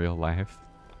in my real life.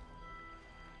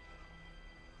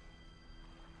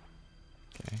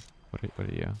 Okay, what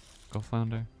are you? Go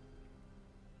flounder?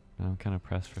 No, I'm kind of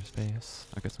pressed for space.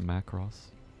 I'll get some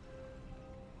mackerels.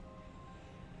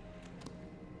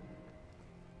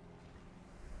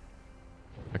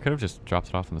 I could have just dropped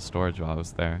it off in the storage while I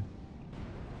was there.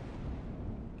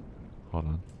 Hold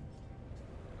on.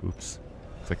 Oops.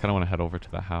 So I kind of want to head over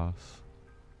to the house.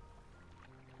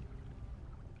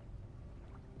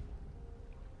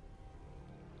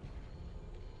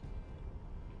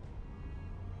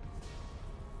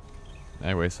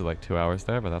 I wasted like 2 hours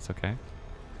there, but that's okay.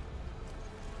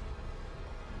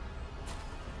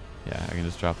 Yeah, I can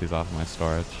just drop these off in my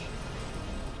storage.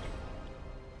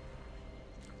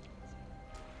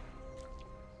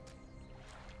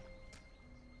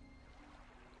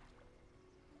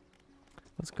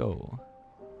 Let's go.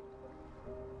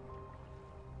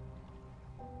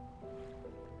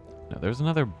 No, there's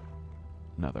another...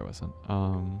 No, there wasn't.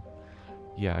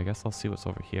 Yeah, I guess I'll see what's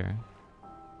over here.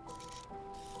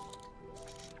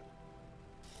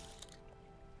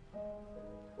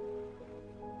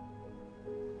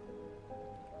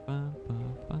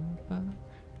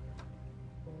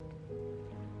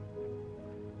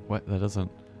 What? That doesn't...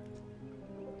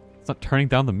 It's not turning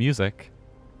down the music.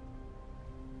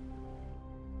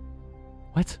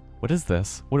 What? What is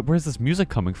this? Where is this music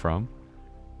coming from?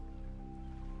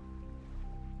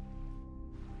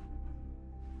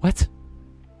 What?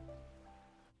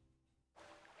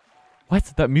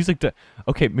 What? That music...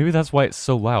 Okay, maybe that's why it's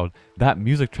so loud. That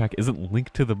music track isn't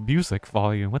linked to the music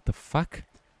volume. What the fuck?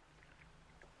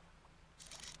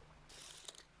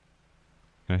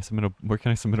 Can I submit a... Where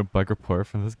can I submit a bug report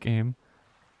from this game?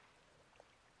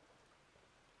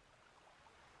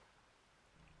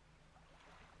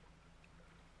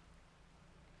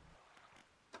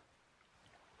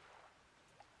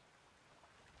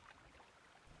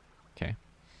 Okay.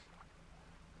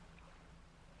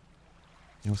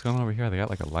 What's going on over here? They got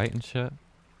like a light and shit.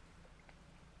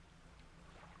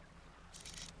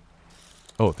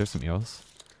 Oh, there's some eels.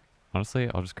 Honestly,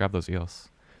 I'll just grab those eels.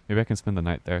 Maybe I can spend the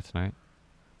night there tonight.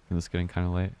 And it's getting kind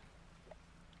of late.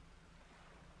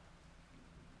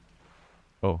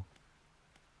 Oh.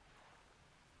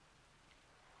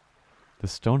 The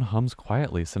stone hums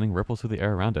quietly, sending ripples through the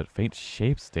air around it. Faint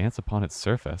shapes dance upon its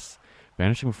surface,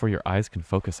 vanishing before your eyes can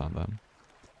focus on them.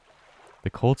 The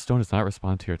cold stone does not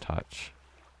respond to your touch.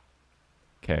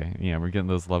 Okay, yeah, we're getting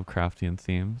those Lovecraftian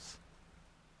themes.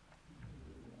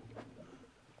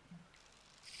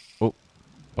 Oh.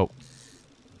 Oh.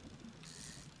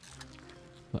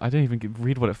 I didn't even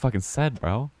read what it fucking said,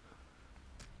 bro.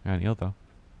 I got an eel, though.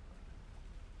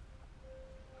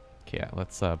 Okay, yeah,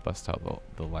 let's bust out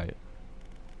the light.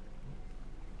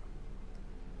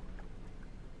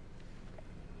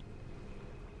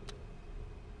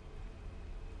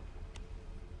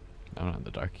 I'm not in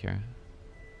the dark here.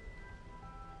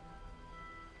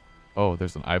 Oh,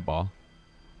 there's an eyeball.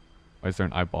 Why is there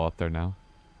an eyeball up there now?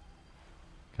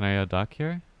 Can I dock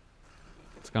here?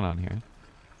 What's going on here?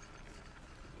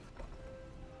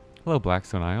 Hello,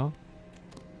 Blackstone Isle.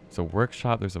 There's a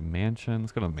workshop. There's a mansion.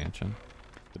 Let's go to the mansion.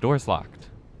 The door is locked.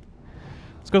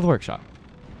 Let's go to the workshop.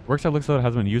 Workshop looks like it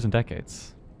hasn't been used in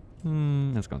decades.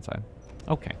 Let's go inside.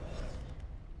 Okay.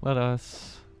 Let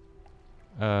us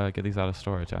get these out of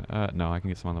storage. No, I can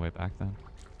get some on the way back then.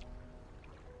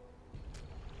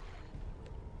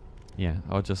 Yeah,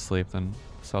 I'll just sleep then.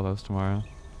 Sell those tomorrow.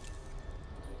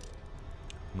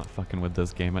 I'm not fucking with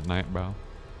this game at night, bro.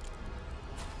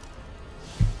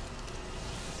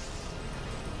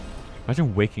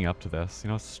 Imagine waking up to this. You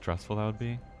know how stressful that would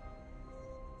be?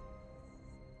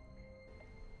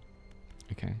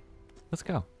 Okay. Let's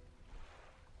go.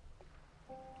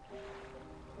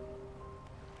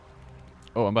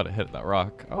 Oh, I'm about to hit that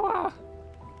rock. Oh, ah!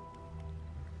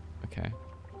 Okay.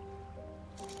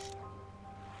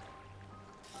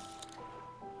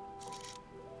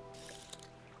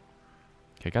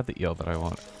 Okay, got the eel that I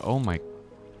want. Oh my...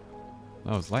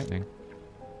 That was lightning.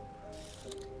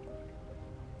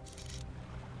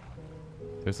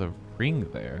 There's a ring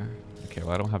there. Okay,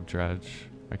 well I don't have dredge.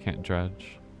 I can't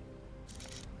dredge.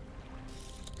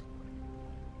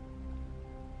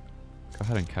 Go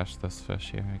ahead and catch this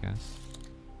fish here, I guess.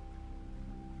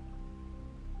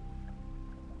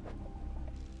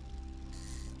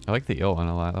 I like the eel one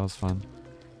a lot. That was fun.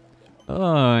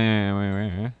 Oh, yeah,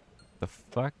 wait. The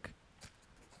fuck?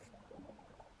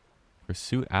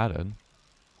 Pursuit added.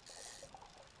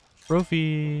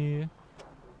 Trophy!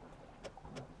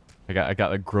 I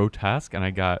got a grotesque and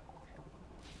I got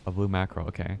a blue mackerel.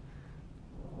 Okay.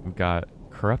 We've got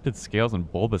corrupted scales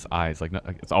and bulbous eyes. Like,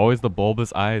 it's always the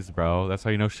bulbous eyes, bro. That's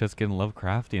how you know shit's getting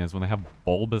Lovecraftian, is when they have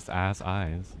bulbous ass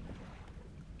eyes.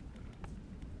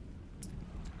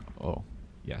 Oh,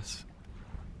 yes.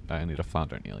 I need a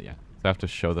flounder eel, yeah. So I have to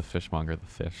show the fishmonger the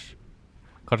fish.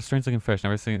 Caught a strange looking fish,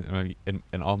 never seen it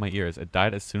in all my ears. It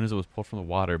died as soon as it was pulled from the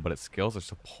water, but its scales are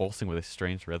still pulsing with a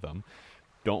strange rhythm.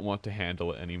 Don't want to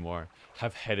handle it anymore.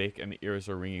 Have headache and the ears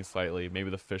are ringing slightly. Maybe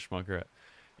the fishmonger.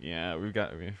 Yeah, we're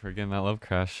getting that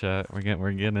Lovecraft shit. We're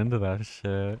getting into that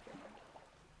shit.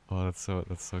 Oh, that's so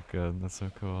good. That's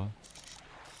so cool.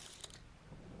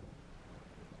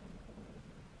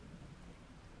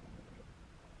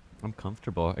 I'm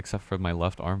comfortable, except for my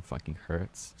left arm fucking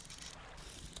hurts.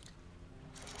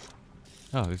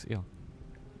 Oh, there's eel.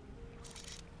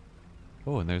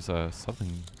 Oh, and there's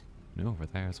something new over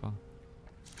there as well.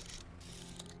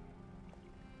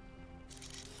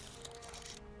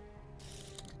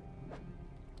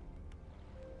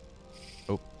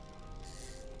 Oh.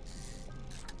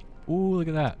 Ooh, look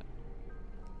at that.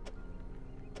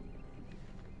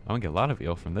 I'm gonna get a lot of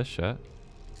eel from this shit.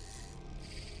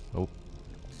 Oh.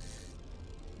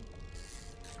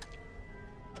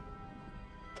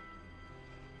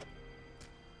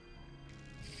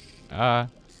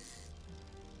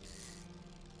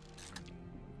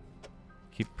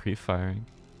 Keep pre-firing.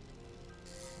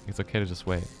 It's okay to just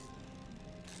wait.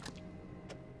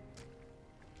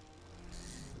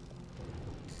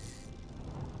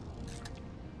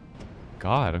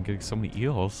 God, I'm getting so many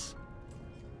eels.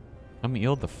 I'm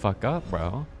eeled the fuck up,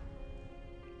 bro.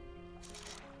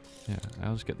 Yeah,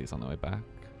 I'll just get these on the way back.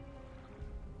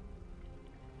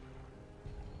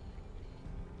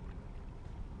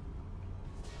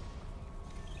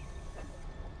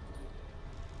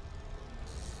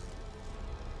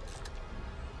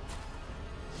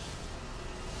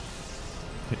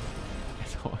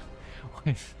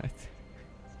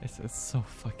 It's so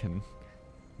fucking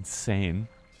insane.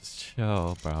 Just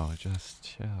chill, bro. Just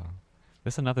chill.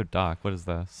 There's another dock. What is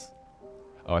this?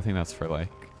 Oh, I think that's for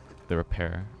like the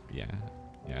repair. Yeah,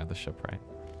 the shipwright.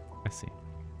 I see.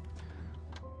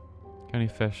 Got any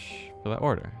fish for that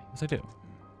order? Yes, I do.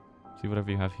 See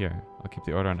whatever you have here. I'll keep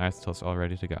the order on ice until it's all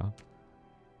ready to go.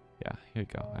 Yeah, here you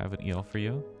go. I have an eel for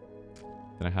you.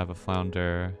 Then I have a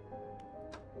flounder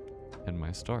in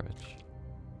my storage.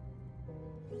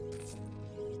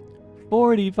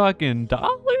 $40 fucking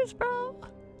dollars, bro.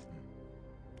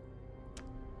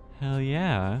 Hell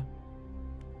yeah.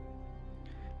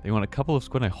 They want a couple of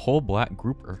squid and a whole black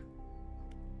grouper.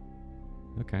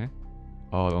 Okay.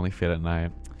 Oh, they only fit at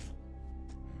night.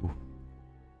 Ooh.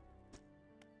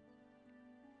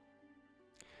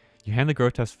 You hand the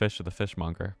grotesque fish to the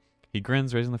fishmonger. He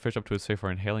grins, raising the fish up to his face for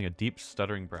inhaling a deep,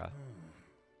 stuttering breath.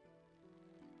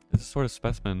 This is sort of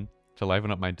specimen to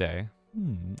liven up my day.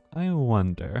 I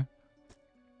wonder.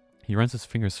 He runs his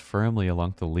fingers firmly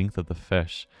along the length of the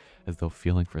fish, as though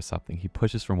feeling for something. He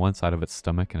pushes from one side of its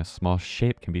stomach, and a small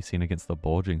shape can be seen against the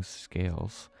bulging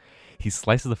scales. He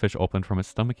slices the fish open. From its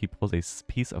stomach, he pulls a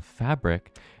piece of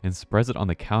fabric and spreads it on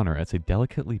the counter as a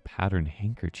delicately patterned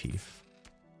handkerchief.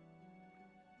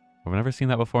 I've never seen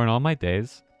that before in all my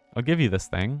days. I'll give you this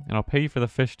thing, and I'll pay you for the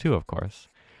fish too, of course.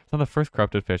 It's not the first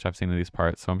corrupted fish I've seen in these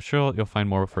parts, so I'm sure you'll find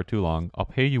more before too long. I'll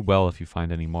pay you well if you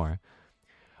find any more.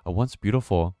 A once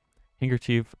beautiful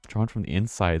handkerchief drawn from the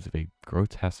insides of a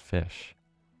grotesque fish,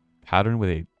 patterned with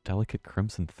a delicate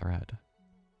crimson thread.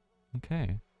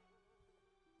 Okay.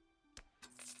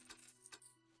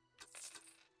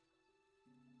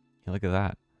 Yeah, look at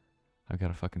that. I've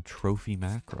got a fucking trophy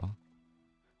mackerel.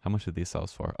 How much did these sell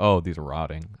for? Oh, these are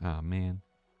rotting. Oh, man.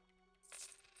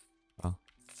 Well.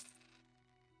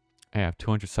 I have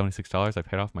 $276. I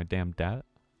paid off my damn debt.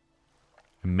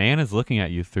 A man is looking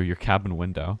at you through your cabin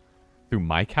window. Through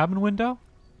my cabin window?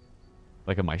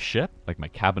 Like in my ship? Like my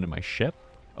cabin in my ship?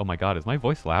 Oh my god, is my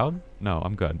voice loud? No,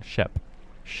 I'm good. Ship.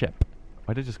 Ship.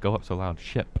 Why did it just go up so loud?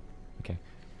 Ship. Okay.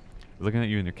 Looking at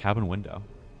you in your cabin window.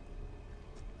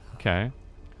 Okay.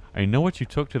 I know what you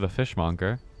took to the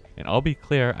fishmonger. And I'll be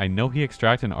clear, I know he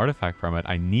extracted an artifact from it.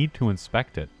 I need to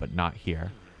inspect it, but not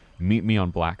here. Meet me on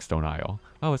Blackstone Isle.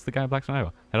 Oh, it's the guy on Blackstone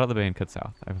Isle. Head out the bay and cut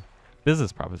south. I have a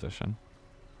business proposition.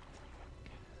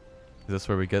 Is this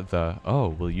where we get the, oh,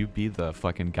 will you be the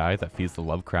fucking guy that feeds the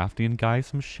Lovecraftian guy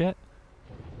some shit?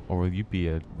 Or will you be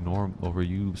a or will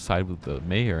you side with the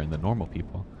mayor and the normal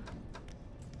people?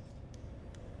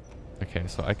 Okay,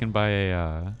 so I can buy a,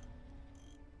 I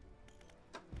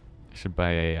should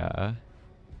buy a,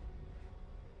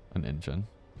 an engine.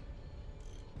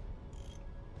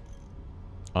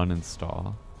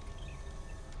 Uninstall.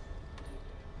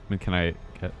 I mean, can I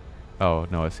get... Oh,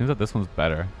 no, it seems that this one's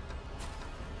better.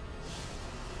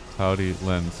 Howdy,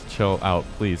 Lens. Chill out,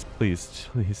 please, please,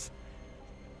 please.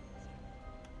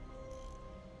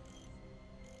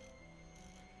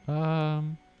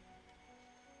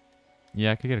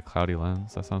 Yeah, I could get a cloudy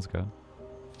lens. That sounds good.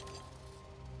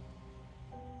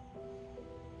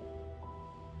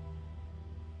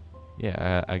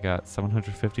 Yeah, I got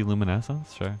 750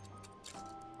 luminescence, sure.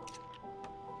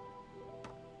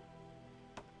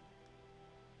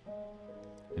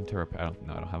 To repair.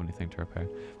 I don't have anything to repair.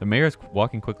 The mayor is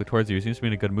walking quickly towards you. He seems to be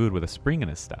in a good mood with a spring in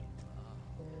his step.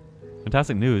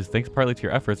 Fantastic news. Thanks partly to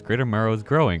your efforts, Greater Morrow is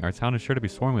growing. Our town is sure to be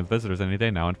swarming with visitors any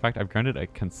day now. In fact, I've granted a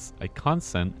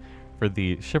consent for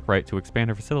the shipwright to expand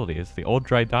her facilities. The old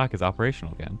dry dock is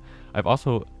operational again. I've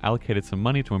also allocated some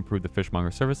money to improve the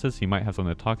fishmonger services. He might have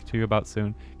something to talk to you about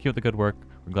soon. Keep up the good work.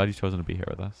 We're glad you've chosen to be here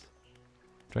with us.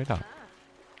 Dry dock.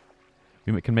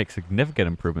 We can make significant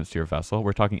improvements to your vessel.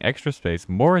 We're talking extra space,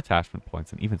 more attachment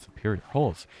points, and even superior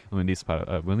hulls. We'll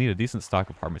need a decent stock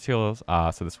of hard materials.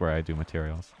 So this is where I do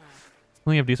materials. There's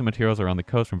plenty of decent materials around the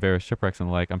coast from various shipwrecks and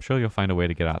the like. I'm sure you'll find a way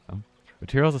to get at them.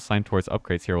 Materials assigned towards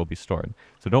upgrades here will be stored.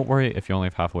 So don't worry if you only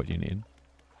have half what you need.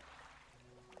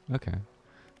 Okay.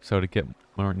 So to get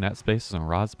more net spaces and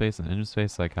rod space and engine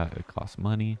space, like it costs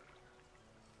money.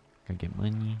 Gotta get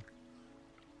money.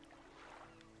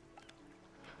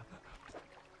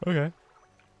 Okay.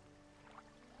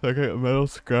 I got metal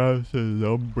scraps and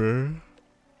lumber.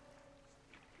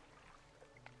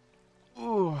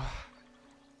 Ooh.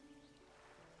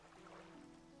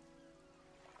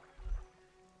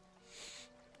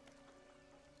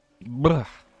 Blah.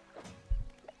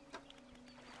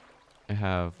 I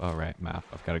have, oh right, map.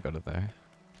 I've got to go to there.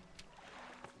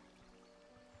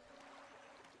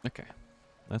 Okay.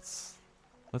 Let's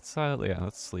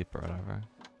sleep or whatever.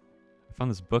 I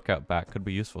found this book out back. Could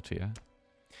be useful to you.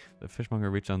 The fishmonger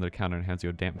reaches under the counter and hands you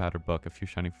a damp battered book. A few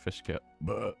shining fish scales.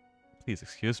 Please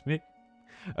excuse me.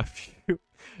 A few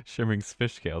shimmering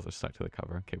fish scales are stuck to the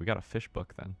cover. Okay, we got a fish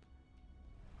book then.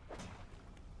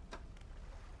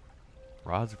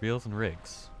 Rods, reels, and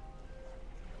rigs.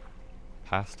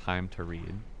 Pass time to read.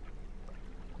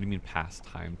 What do you mean pass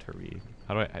time to read?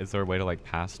 How do I? Is there a way to like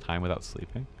pass time without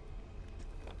sleeping?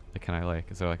 Like, can I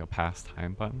like? Is there like a pass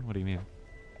time button? What do you mean?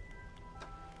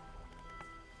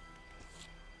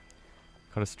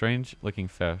 Caught a strange-looking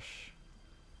fish.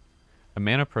 A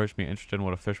man approached me, interested in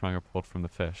what a fishmonger pulled from the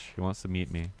fish. He wants to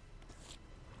meet me.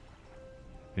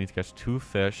 I need to catch 2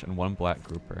 fish and 1 black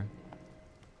grouper.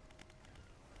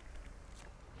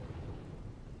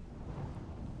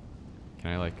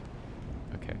 Can I like...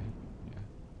 Okay. Yeah.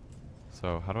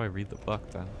 So, how do I read the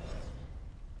book then?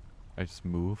 I just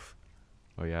move?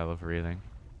 Oh yeah, I love reading.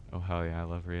 Oh hell yeah, I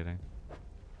love reading.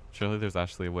 Surely there's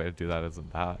actually a way to do that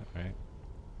isn't that, right?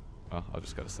 Oh, I'll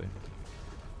just go to sleep.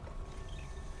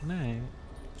 Night.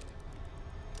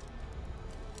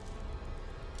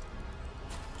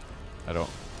 I don't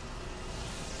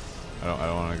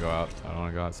want to go out. I don't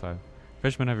want to go outside.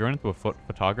 Fishman, have you run into a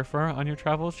photographer on your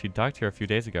travels? She docked here a few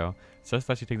days ago. Says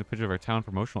that she takes a picture of our town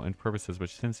for promotional purposes, but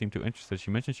she didn't seem too interested. She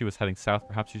mentioned she was heading south.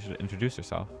 Perhaps you should introduce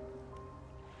yourself.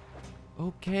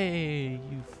 Okay,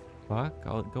 you fuck.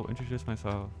 I'll go introduce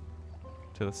myself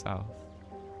to the south.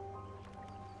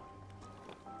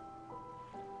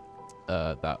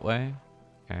 That way?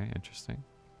 Okay, interesting.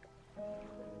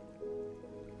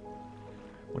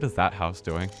 What is that house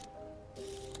doing?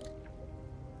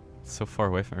 It's so far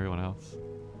away from everyone else.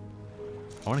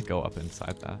 I want to go up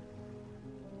inside that.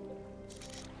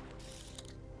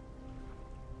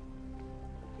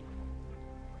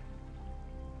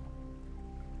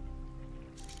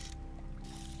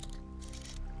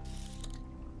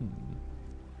 Hmm.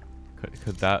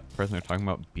 Could that person they're talking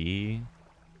about be?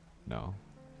 No,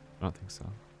 I don't think so.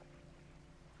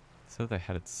 So they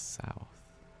headed south.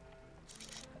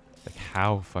 Like,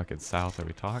 how fucking south are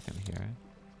we talking here?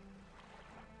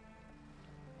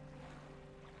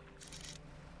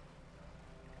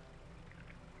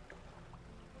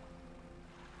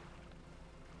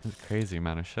 There's a crazy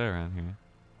amount of shit around here.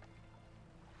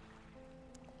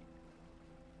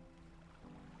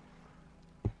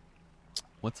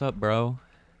 What's up, bro?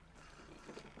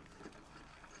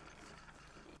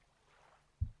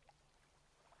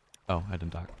 Oh, I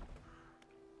didn't talk.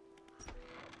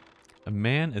 The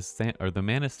man is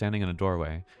standing in a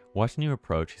doorway, watching you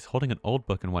approach. He's holding an old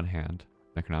book in one hand.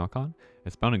 Necronomicon?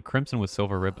 It's bound in crimson with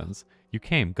silver ribbons. You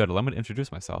came. Good. Allow me to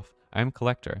introduce myself. I am a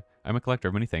collector. I'm a collector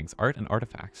of many things: art and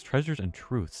artifacts, treasures and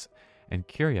truths, and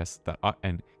curios that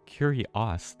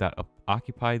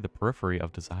occupy the periphery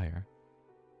of desire.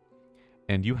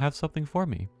 And you have something for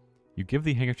me. You give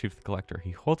the handkerchief to the collector.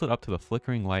 He holds it up to the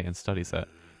flickering light and studies it.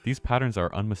 These patterns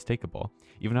are unmistakable.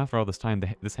 Even after all this time,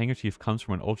 this handkerchief comes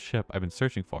from an old ship I've been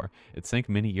searching for. It sank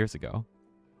many years ago.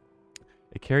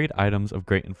 It carried items of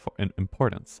great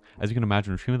importance. As you can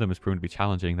imagine, retrieving them is proven to be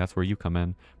challenging. That's where you come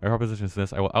in. My proposition is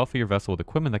this: I will outfit your vessel with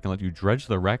equipment that can let you dredge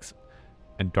the wrecks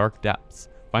and dark depths.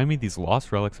 Find me these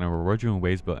lost relics and I will reward you in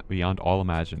ways beyond all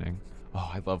imagining.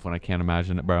 Oh, I love when I can't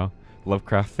imagine it, bro.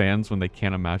 Lovecraft fans when they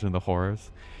can't imagine the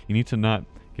horrors. You need to not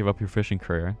give up your fishing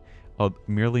career. I'll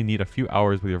merely need a few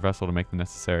hours with your vessel to make the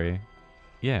necessary.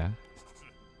 Yeah.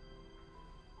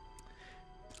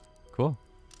 Cool.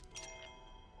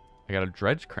 I got a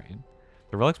dredge crane.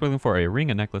 The relics we're looking for are a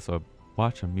ring, a necklace, a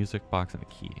watch, a music box, and a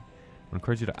key. I would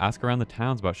encourage you to ask around the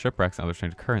towns about shipwrecks and other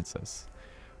strange occurrences.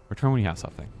 Return when you have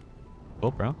something.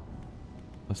 Cool, bro.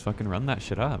 Let's fucking run that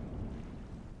shit up.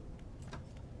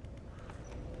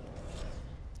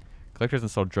 Collectors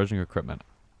installed dredging equipment.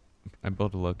 I'm able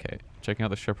to locate. Checking out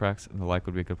the shipwrecks and the like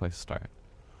would be a good place to start.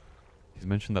 He's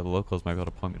mentioned that the locals might be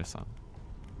able to point me to some.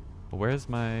 Well, where's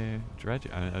my dredge?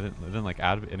 I didn't like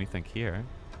add anything here.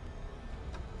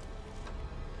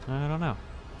 I don't know.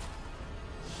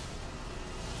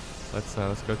 Let's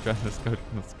go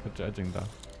dredging though.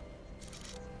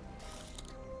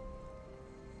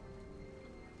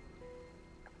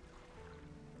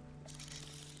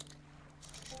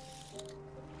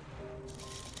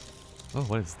 Oh,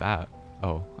 what is that?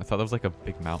 Oh, I thought that was like a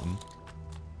big mountain.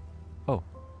 Oh.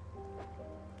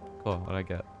 Cool, what did I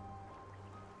get?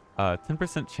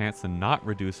 10% chance to not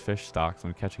reduce fish stocks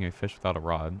when catching a fish without a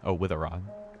rod. Oh, with a rod.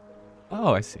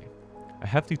 Oh, I see. A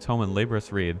hefty tome and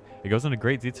laborious read. It goes into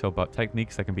great detail about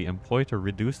techniques that can be employed to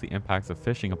reduce the impacts of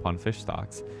fishing upon fish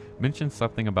stocks. Mentions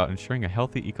something about ensuring a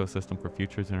healthy ecosystem for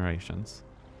future generations.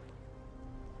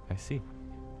 I see.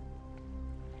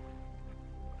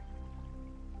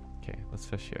 Okay, let's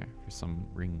fish here for some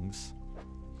rings.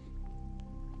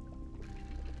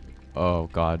 Oh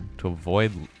god, to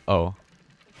avoid... Oh.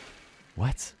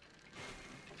 What?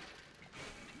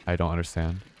 I don't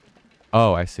understand.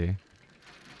 Oh, I see.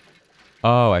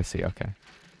 Oh, I see, okay.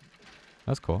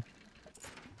 That's cool.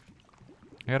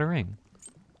 I got a ring.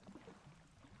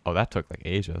 Oh, that took like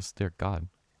ages. Dear god.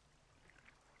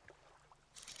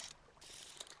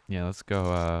 Yeah, let's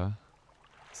go,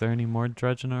 is there any more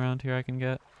dredging around here I can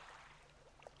get?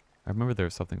 I remember there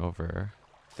was something over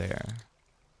there.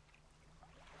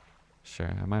 Sure,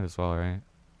 I might as well, right?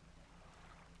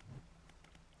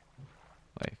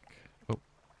 Like, oh.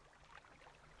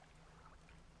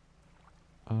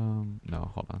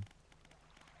 No, hold on.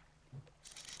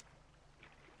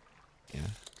 Yeah.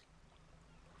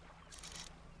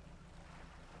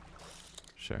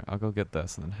 Sure, I'll go get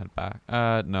this and then head back.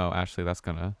 No, actually, that's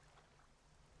gonna...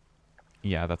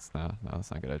 Yeah, that's no,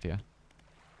 that's not a good idea.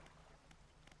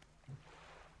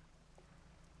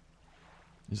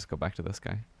 You just go back to this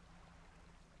guy.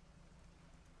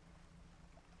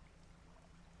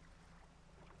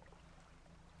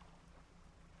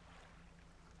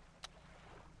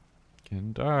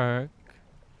 Getting dark.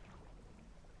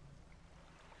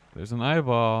 There's an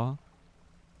eyeball.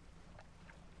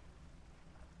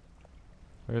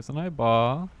 There's an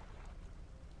eyeball.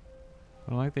 I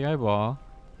don't like the eyeball.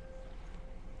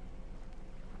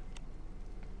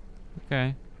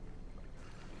 Okay.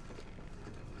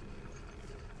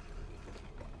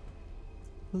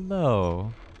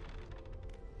 Hello.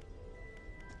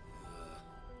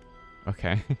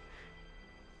 Okay.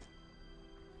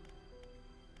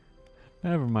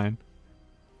 Never mind.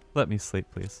 Let me sleep,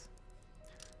 please.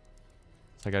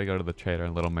 So I gotta go to the trader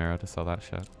in Little Marrow to sell that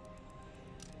shit.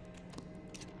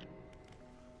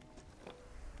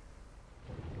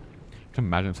 I can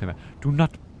imagine him saying that. Do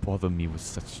not bother me with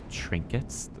such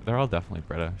trinkets. They're all definitely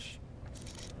British.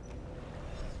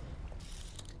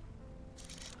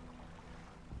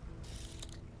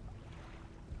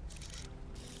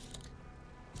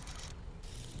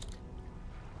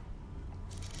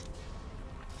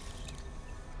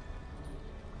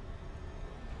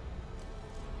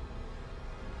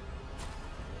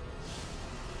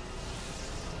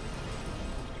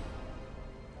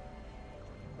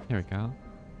 Here we go.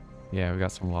 Yeah, we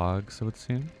got some logs, it would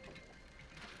seem.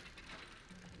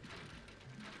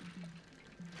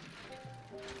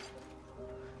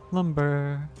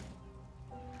 Lumber.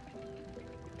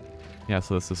 Yeah,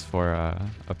 so this is for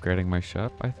upgrading my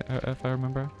ship, if I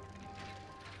remember.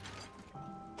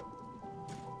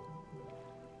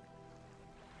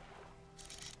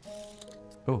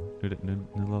 Oh, new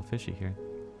little fishy here.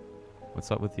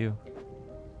 What's up with you?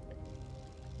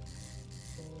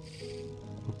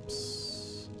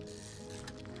 Oops.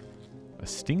 A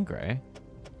stingray?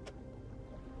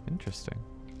 Interesting.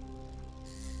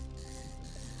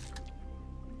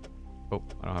 Oh,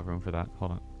 I don't have room for that.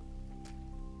 Hold on.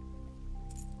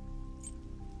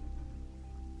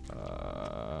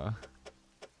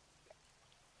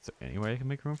 Is there any way I can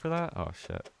make room for that? Oh,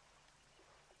 shit.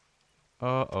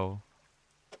 Uh-oh.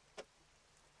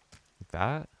 Like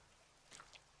that?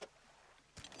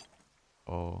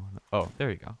 Oh, oh, there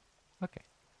you go. Okay.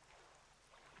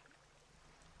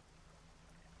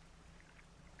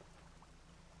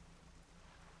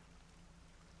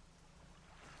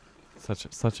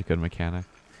 Such a good mechanic.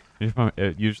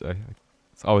 Usually,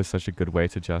 it's always such a good way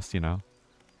to just, you know,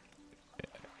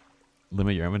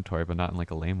 limit your inventory, but not in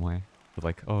like a lame way. With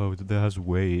like, oh, that has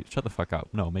weight. Shut the fuck up.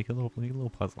 No, make a little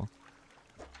puzzle.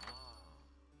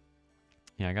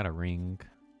 Yeah, I got a ring.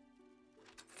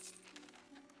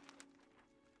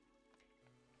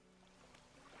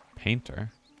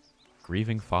 Painter.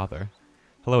 Grieving father.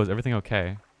 Hello, is everything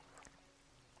okay?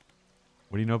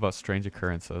 What do you know about strange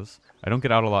occurrences? I don't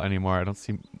get out a lot anymore. I don't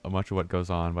see much of what goes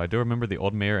on, but I do remember the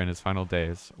old mayor in his final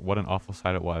days. What an awful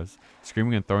sight it was.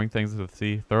 Screaming and throwing things into the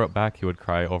sea. Throw it back, he would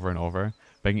cry over and over,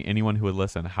 begging anyone who would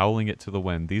listen, howling it to the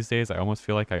wind. These days, I almost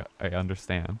feel like I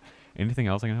understand. Anything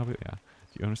else I can help you? Yeah.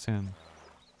 Do you understand?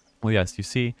 Well, yes, you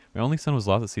see, my only son was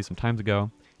lost at sea some time ago.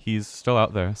 He's still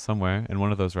out there, somewhere, in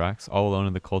one of those racks, all alone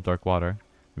in the cold, dark water.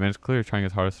 The man is clearly trying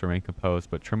his hardest to remain composed,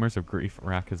 but tremors of grief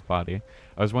rack his body.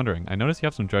 I was wondering, I noticed you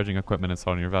have some dredging equipment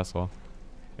installed on your vessel.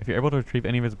 If you're able to retrieve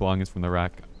any of his belongings from the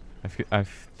rack, I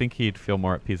think he'd feel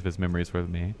more at peace if his memories were with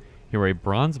me. He wore a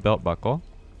bronze belt buckle.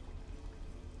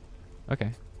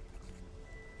 Okay.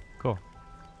 Cool.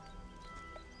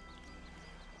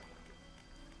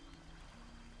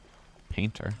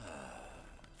 Painter.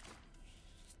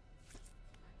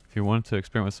 If you wanted to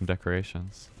experiment with some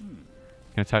decorations.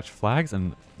 You can attach flags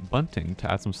and bunting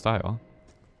to add some style.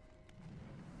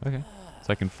 Okay. So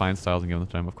I can find styles and give them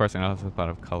to them. Of course, I know that's a thought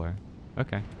of color.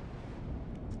 Okay.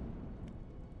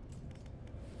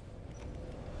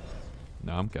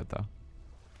 No, I'm good though.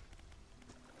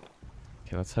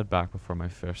 Okay, let's head back before my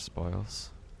fish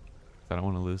spoils. I don't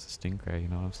want to lose the stingray, you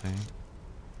know what I'm saying?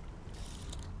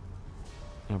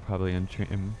 I'll probably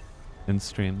in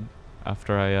stream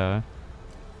after I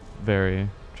very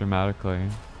dramatically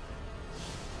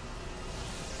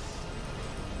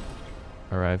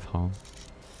arrive home.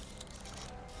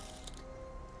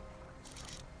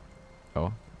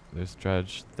 Oh, there's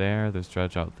dredge there, there's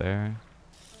dredge out there.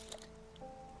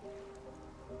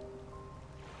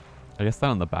 I guess that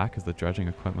on the back is the dredging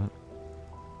equipment.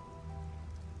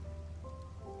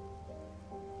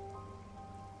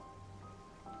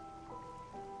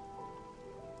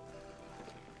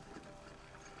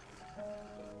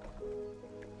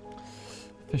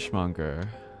 Fishmonger.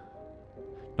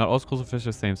 Not all schools of fish are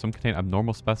the same. Some contain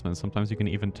abnormal specimens. Sometimes you can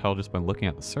even tell just by looking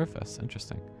at the surface.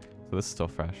 Interesting. So this is still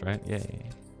fresh, right? Yay.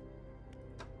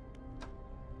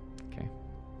 Okay.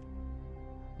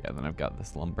 Yeah, then I've got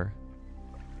this lumber.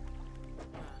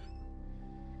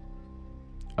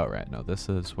 Oh, right. No, this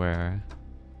is where...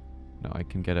 No, I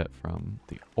can get it from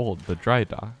the dry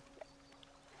dock.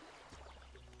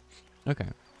 Okay.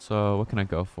 So what can I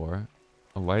go for?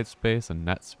 A light space, a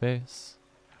net space?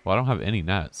 Well, I don't have any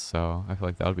nets, so I feel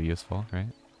like that would be useful,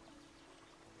 right?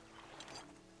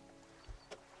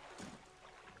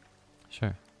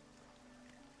 Sure.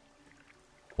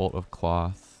 Bolt of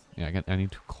cloth. Yeah, I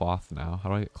need cloth now. How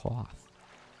do I get cloth?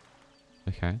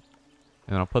 Okay. And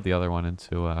then I'll put the other one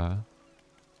into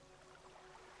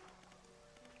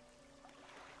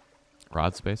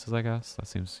rod spaces, I guess. That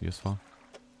seems useful.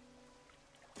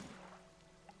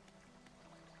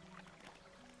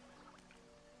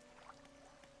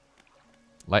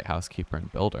 Lighthouse keeper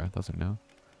and builder. Those are new.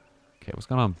 Okay, what's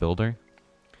going on, builder?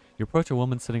 You approach a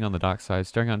woman sitting on the dockside,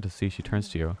 staring out to sea. She turns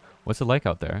to you. What's it like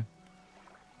out there?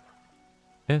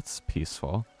 It's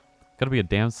peaceful. Gotta be a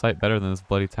damn sight better than this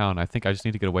bloody town. I think I just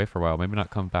need to get away for a while. Maybe not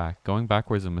come back. Going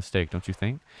backwards is a mistake, don't you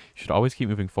think? You should always keep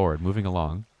moving forward, moving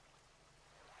along.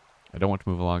 I don't want to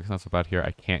move along. It's not so bad here.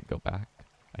 I can't go back.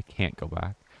 I can't go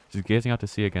back. She's gazing out to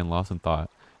sea again, lost in thought.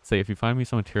 Say, if you find me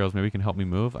some materials, maybe you can help me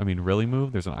move. I mean, really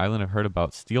move? There's an island I've heard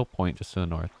about, Steel Point, just to the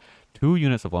north. 2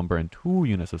 units of lumber and 2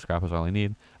 units of scrap is all I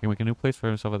need. I can make a new place for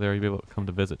myself out there. You'll be able to come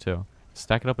to visit, too.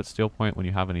 Stack it up at Steel Point when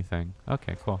you have anything.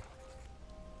 Okay, cool.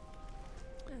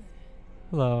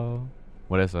 Hello.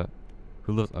 What is it?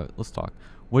 Who lives? Let's talk.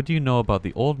 What do you know about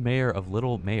the old mayor of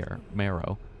Little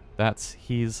Marrow? I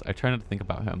try not to think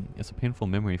about him. It's a painful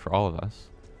memory for all of us.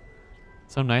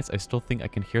 Some nights I still think I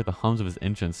can hear the hums of his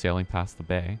engine sailing past the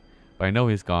bay. But I know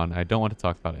he's gone. I don't want to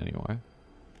talk about it anymore.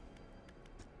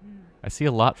 I see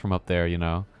a lot from up there, you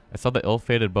know. I saw the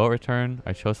ill-fated boat return.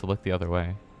 I chose to look the other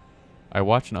way. I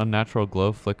watch an unnatural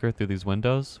glow flicker through these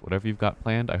windows. Whatever you've got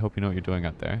planned, I hope you know what you're doing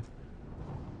out there.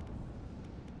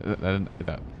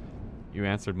 You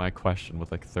answered my question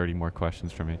with like 30 more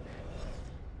questions from me.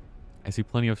 I see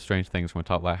plenty of strange things from a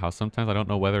top lighthouse. Sometimes I don't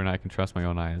know whether or not I can trust my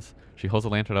own eyes. She holds a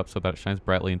lantern up so that it shines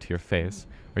brightly into your face.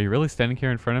 Are you really standing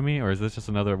here in front of me, or is this just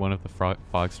another one of the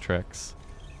fog's tricks?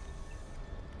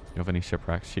 You have any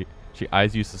shipwrecks? She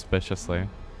eyes you suspiciously.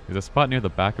 There's a spot near the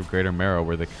back of Greater Marrow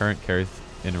where the current carries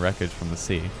in wreckage from the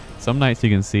sea. Some nights you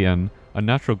can see an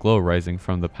unnatural glow rising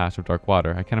from the patch of dark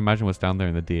water. I can't imagine what's down there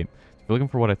in the deep. If you're looking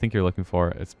for what I think you're looking for,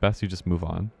 it's best you just move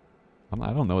on.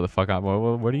 I don't know what the fuck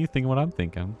what do you think what I'm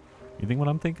thinking? You think what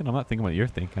I'm thinking? I'm not thinking what you're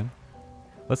thinking.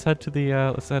 Let's head to the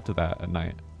let's head to that at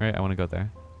night. Right? I want to go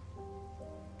there.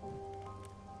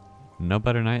 No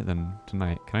better night than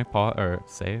tonight. Can I pause or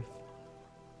save?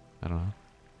 I don't know.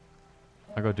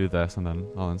 I'll go do this and then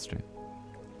I'll end stream.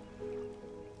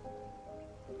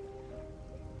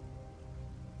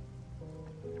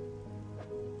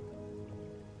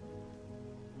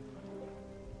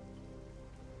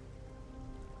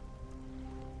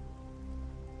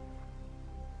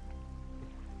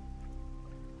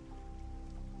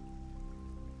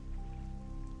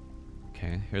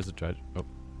 Okay, here's a dredge. Oh,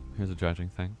 here's a dredging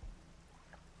thing.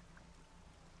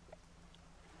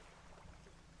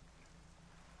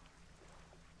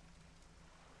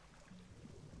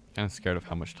 Kind of scared of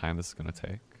how much time this is gonna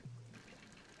take.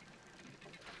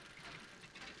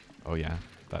 Oh yeah,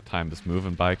 that time is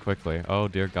moving by quickly. Oh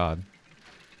dear God.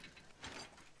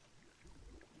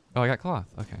 Oh, I got cloth.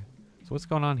 Okay. So what's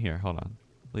going on here? Hold on.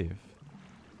 Leave.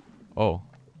 Oh.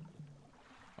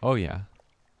 Oh yeah.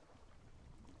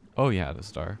 Oh yeah, it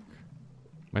is dark.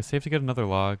 Am I safe to get another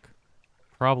log?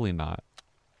 Probably not.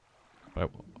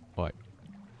 But what?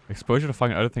 Exposure to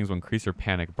fog and other things will increase your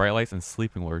panic. Bright lights and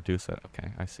sleeping will reduce it.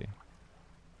 Okay, I see.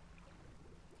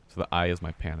 So the eye is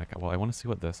my panic. Well, I want to see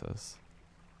what this is.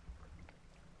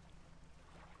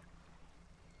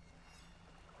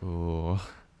 Ooh.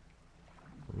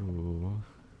 Ooh.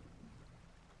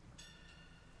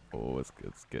 Oh, it's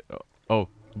good. Oh,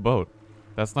 boat.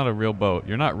 That's not a real boat.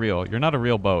 You're not real. You're not a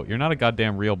real boat. You're not a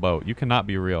goddamn real boat. You cannot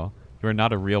be real. You are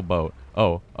not a real boat.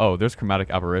 Oh, there's chromatic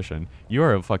aberration. You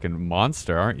are a fucking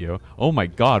monster, aren't you? Oh my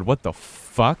God, what the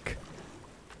fuck?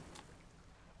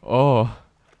 Oh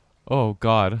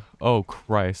God. Oh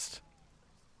Christ.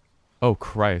 Oh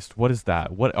Christ. What is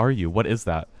that? What are you? What is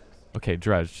that? Okay,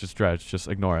 dredge. Just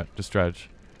ignore it. Just dredge.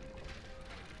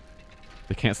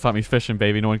 They can't stop me fishing,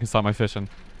 baby. No one can stop my fishing.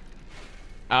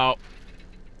 Ow.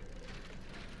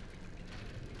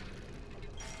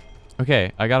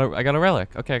 Okay, I got a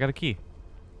relic. Okay, I got a key.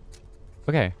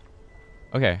 Okay.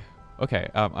 Right, okay.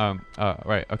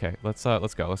 Let's go.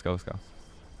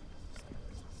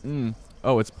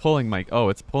 Oh, it's pulling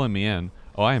me in.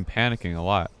 Oh, I am panicking a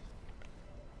lot.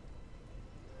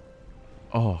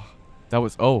 Oh,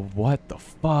 what the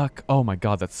fuck? Oh my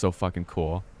God, that's so fucking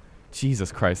cool.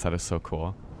 Jesus Christ, that is so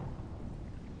cool.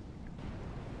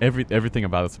 Everything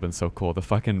about this has been so cool. The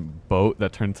fucking boat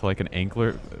that turned into like an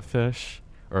angler fish.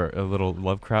 Or a little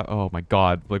love crab. Oh my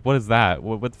God! Like, what is that?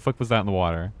 What the fuck was that in the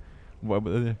water?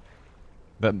 Okay,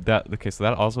 so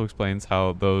that also explains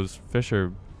how those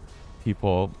fisher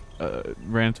people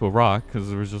ran into a rock because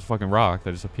there was just a fucking rock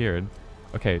that just appeared.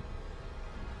 Okay,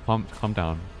 calm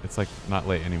down. It's like not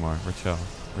late anymore. We're chill.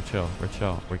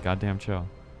 We're goddamn chill.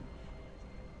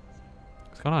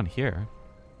 What's going on here?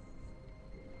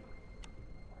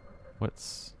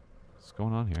 What's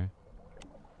going on here?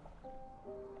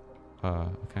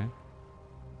 Okay.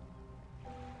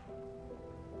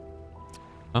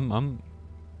 I'm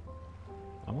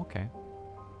okay.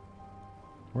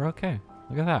 We're okay.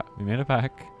 Look at that. We made it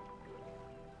back.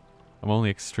 I'm only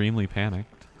extremely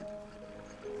panicked.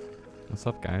 What's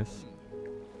up, guys?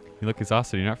 You look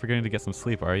exhausted. You're not forgetting to get some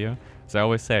sleep, are you? As I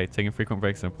always say, taking frequent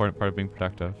breaks is an important part of being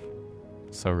productive.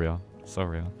 So real. So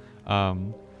real. Yeah,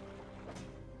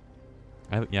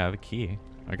 I have a key.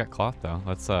 I got cloth though.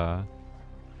 Let's do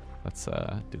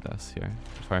this here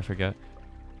before I forget.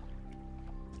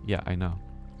 Yeah, I know.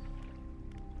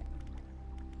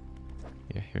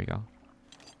 Yeah, here we go.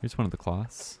 Here's one of the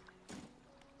cloths.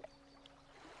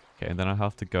 Okay, and then I'll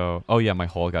have to go. Oh yeah, my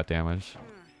hole got damaged.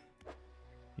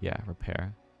 Yeah,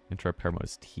 repair. Into repair mode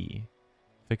is T.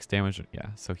 Fix damage.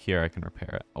 Yeah, so here I can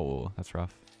repair it. Oh, that's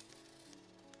rough.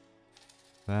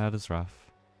 That is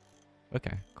rough.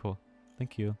 Okay, cool.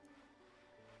 Thank you.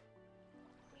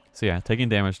 So yeah, taking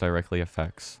damage directly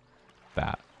affects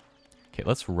that. Okay,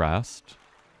 let's rest.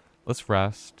 Let's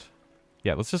rest.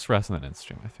 Yeah, let's just rest and then end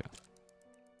stream, I feel.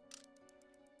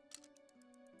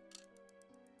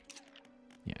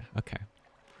 Yeah, okay.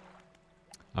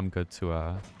 I'm good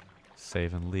to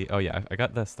save and leave. Oh yeah, I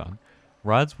got this done.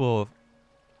 Rods will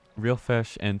reel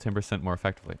fish and timber scent more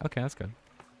effectively. Okay, that's good.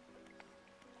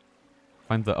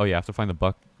 Find the, oh yeah, I have to find the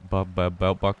belt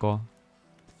buckle.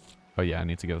 Oh yeah, I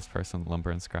need to give this person lumber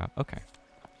and scrap. Okay.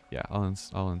 Yeah, I'll end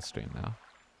stream now.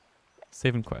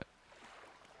 Save and quit.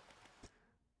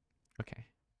 Okay.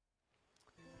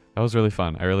 That was really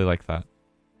fun. I really like that.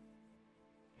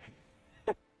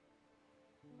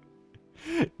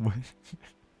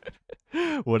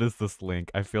 What is this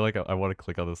link? I feel like I want to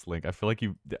click on this link. I feel like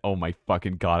you... Oh my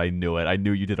fucking god, I knew it. I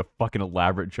knew you did a fucking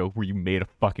elaborate joke where you made a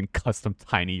fucking custom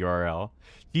tiny URL.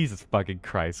 Jesus fucking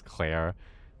Christ, Claire.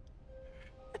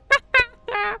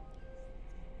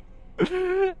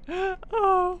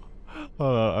 Oh.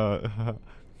 I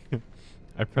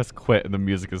press quit and the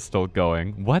music is still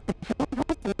going. What?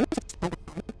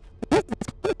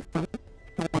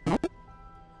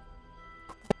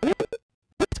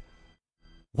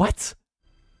 What?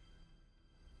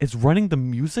 It's running the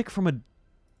music from a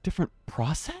different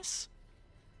process?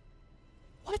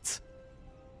 What?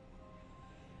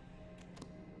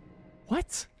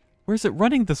 What? Where's it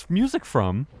running this music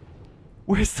from?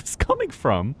 Where's this coming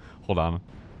from? Hold on.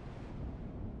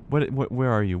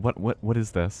 Where are you? What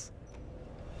is this?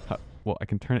 Well, I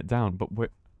can turn it down, but what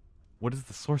is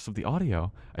the source of the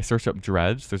audio? I search up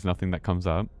Dredge. There's nothing that comes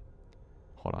up.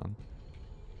 Hold on.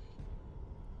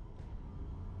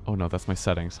 Oh no, that's my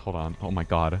settings. Hold on. Oh my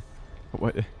god.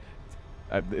 What?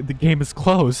 The game is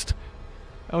closed.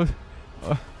 Oh,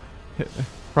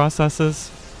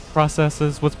 processes.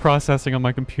 What's processing on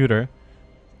my computer?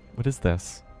 What is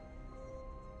this?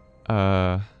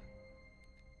 Oh,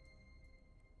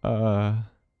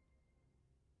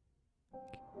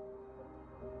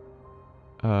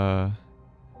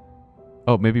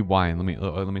 maybe wine.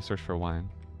 Let me search for wine.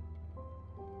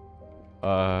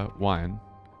 Wine.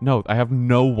 No, I have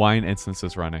no wine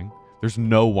instances running. There's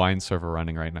no wine server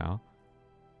running right now.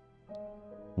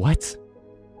 What?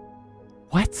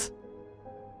 What?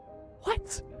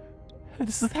 What? How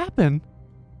does this happen?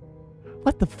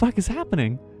 What the fuck is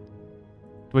happening?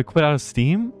 Do I quit out of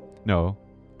Steam? No.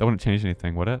 That wouldn't change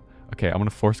anything, would it? Okay, I'm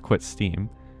gonna force quit Steam.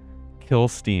 Kill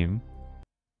Steam.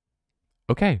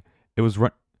 Okay. It was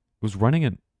running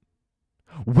in...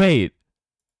 Wait!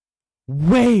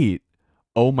 Wait!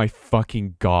 Oh my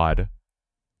fucking god.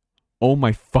 Oh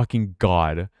my fucking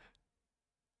god.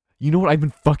 You know what I've been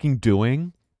fucking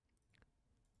doing?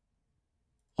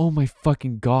 Oh my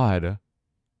fucking god.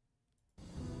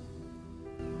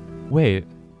 Wait.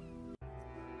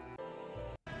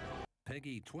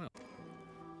 Peggy 12.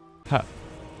 Ha.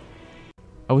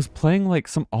 I was playing like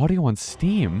some audio on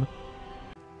Steam.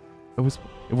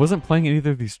 It wasn't playing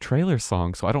either of these trailer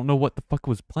songs, so I don't know what the fuck it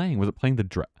was playing. Was it playing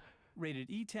the Rated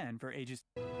E10 for ages...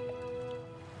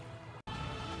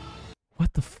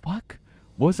 What the fuck?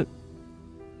 What was it?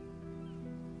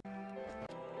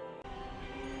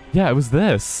 Yeah, it was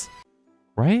this.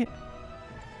 Right?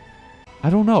 I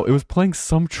don't know. It was playing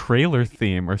some trailer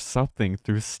theme or something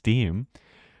through Steam.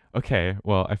 Okay,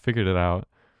 well, I figured it out.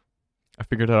 I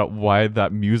figured out why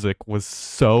that music was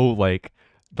so, like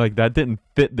that didn't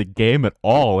fit the game at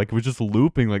all. Like, it was just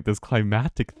looping, like, this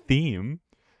climactic theme.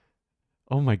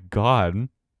 Oh my god.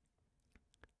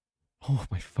 Oh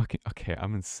my fucking... Okay,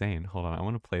 I'm insane. Hold on, I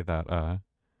want to play that, I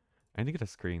need to get a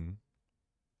screen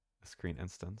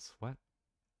instance. What?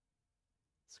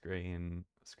 Screen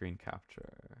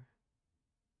capture.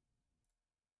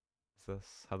 Is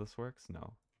this how this works?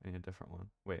 No, I need a different one.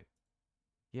 Wait.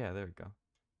 Yeah, there we go.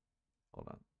 Hold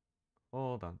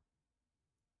on.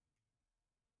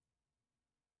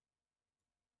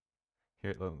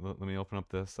 Here, let me open up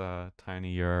this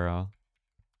tiny URL.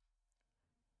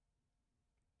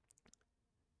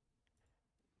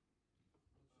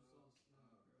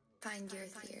 Find your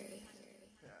theory.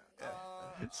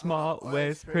 Small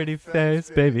waist, pretty face,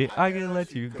 baby, I can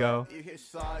let you go. You can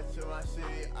slide to my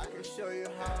city, I can show you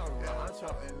how I run. I'm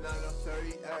talking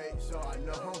 938, so I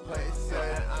know I'm playing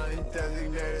safe. I ain't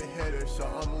designated hitter, so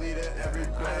I'm leading every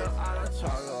base. I don't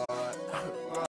talk a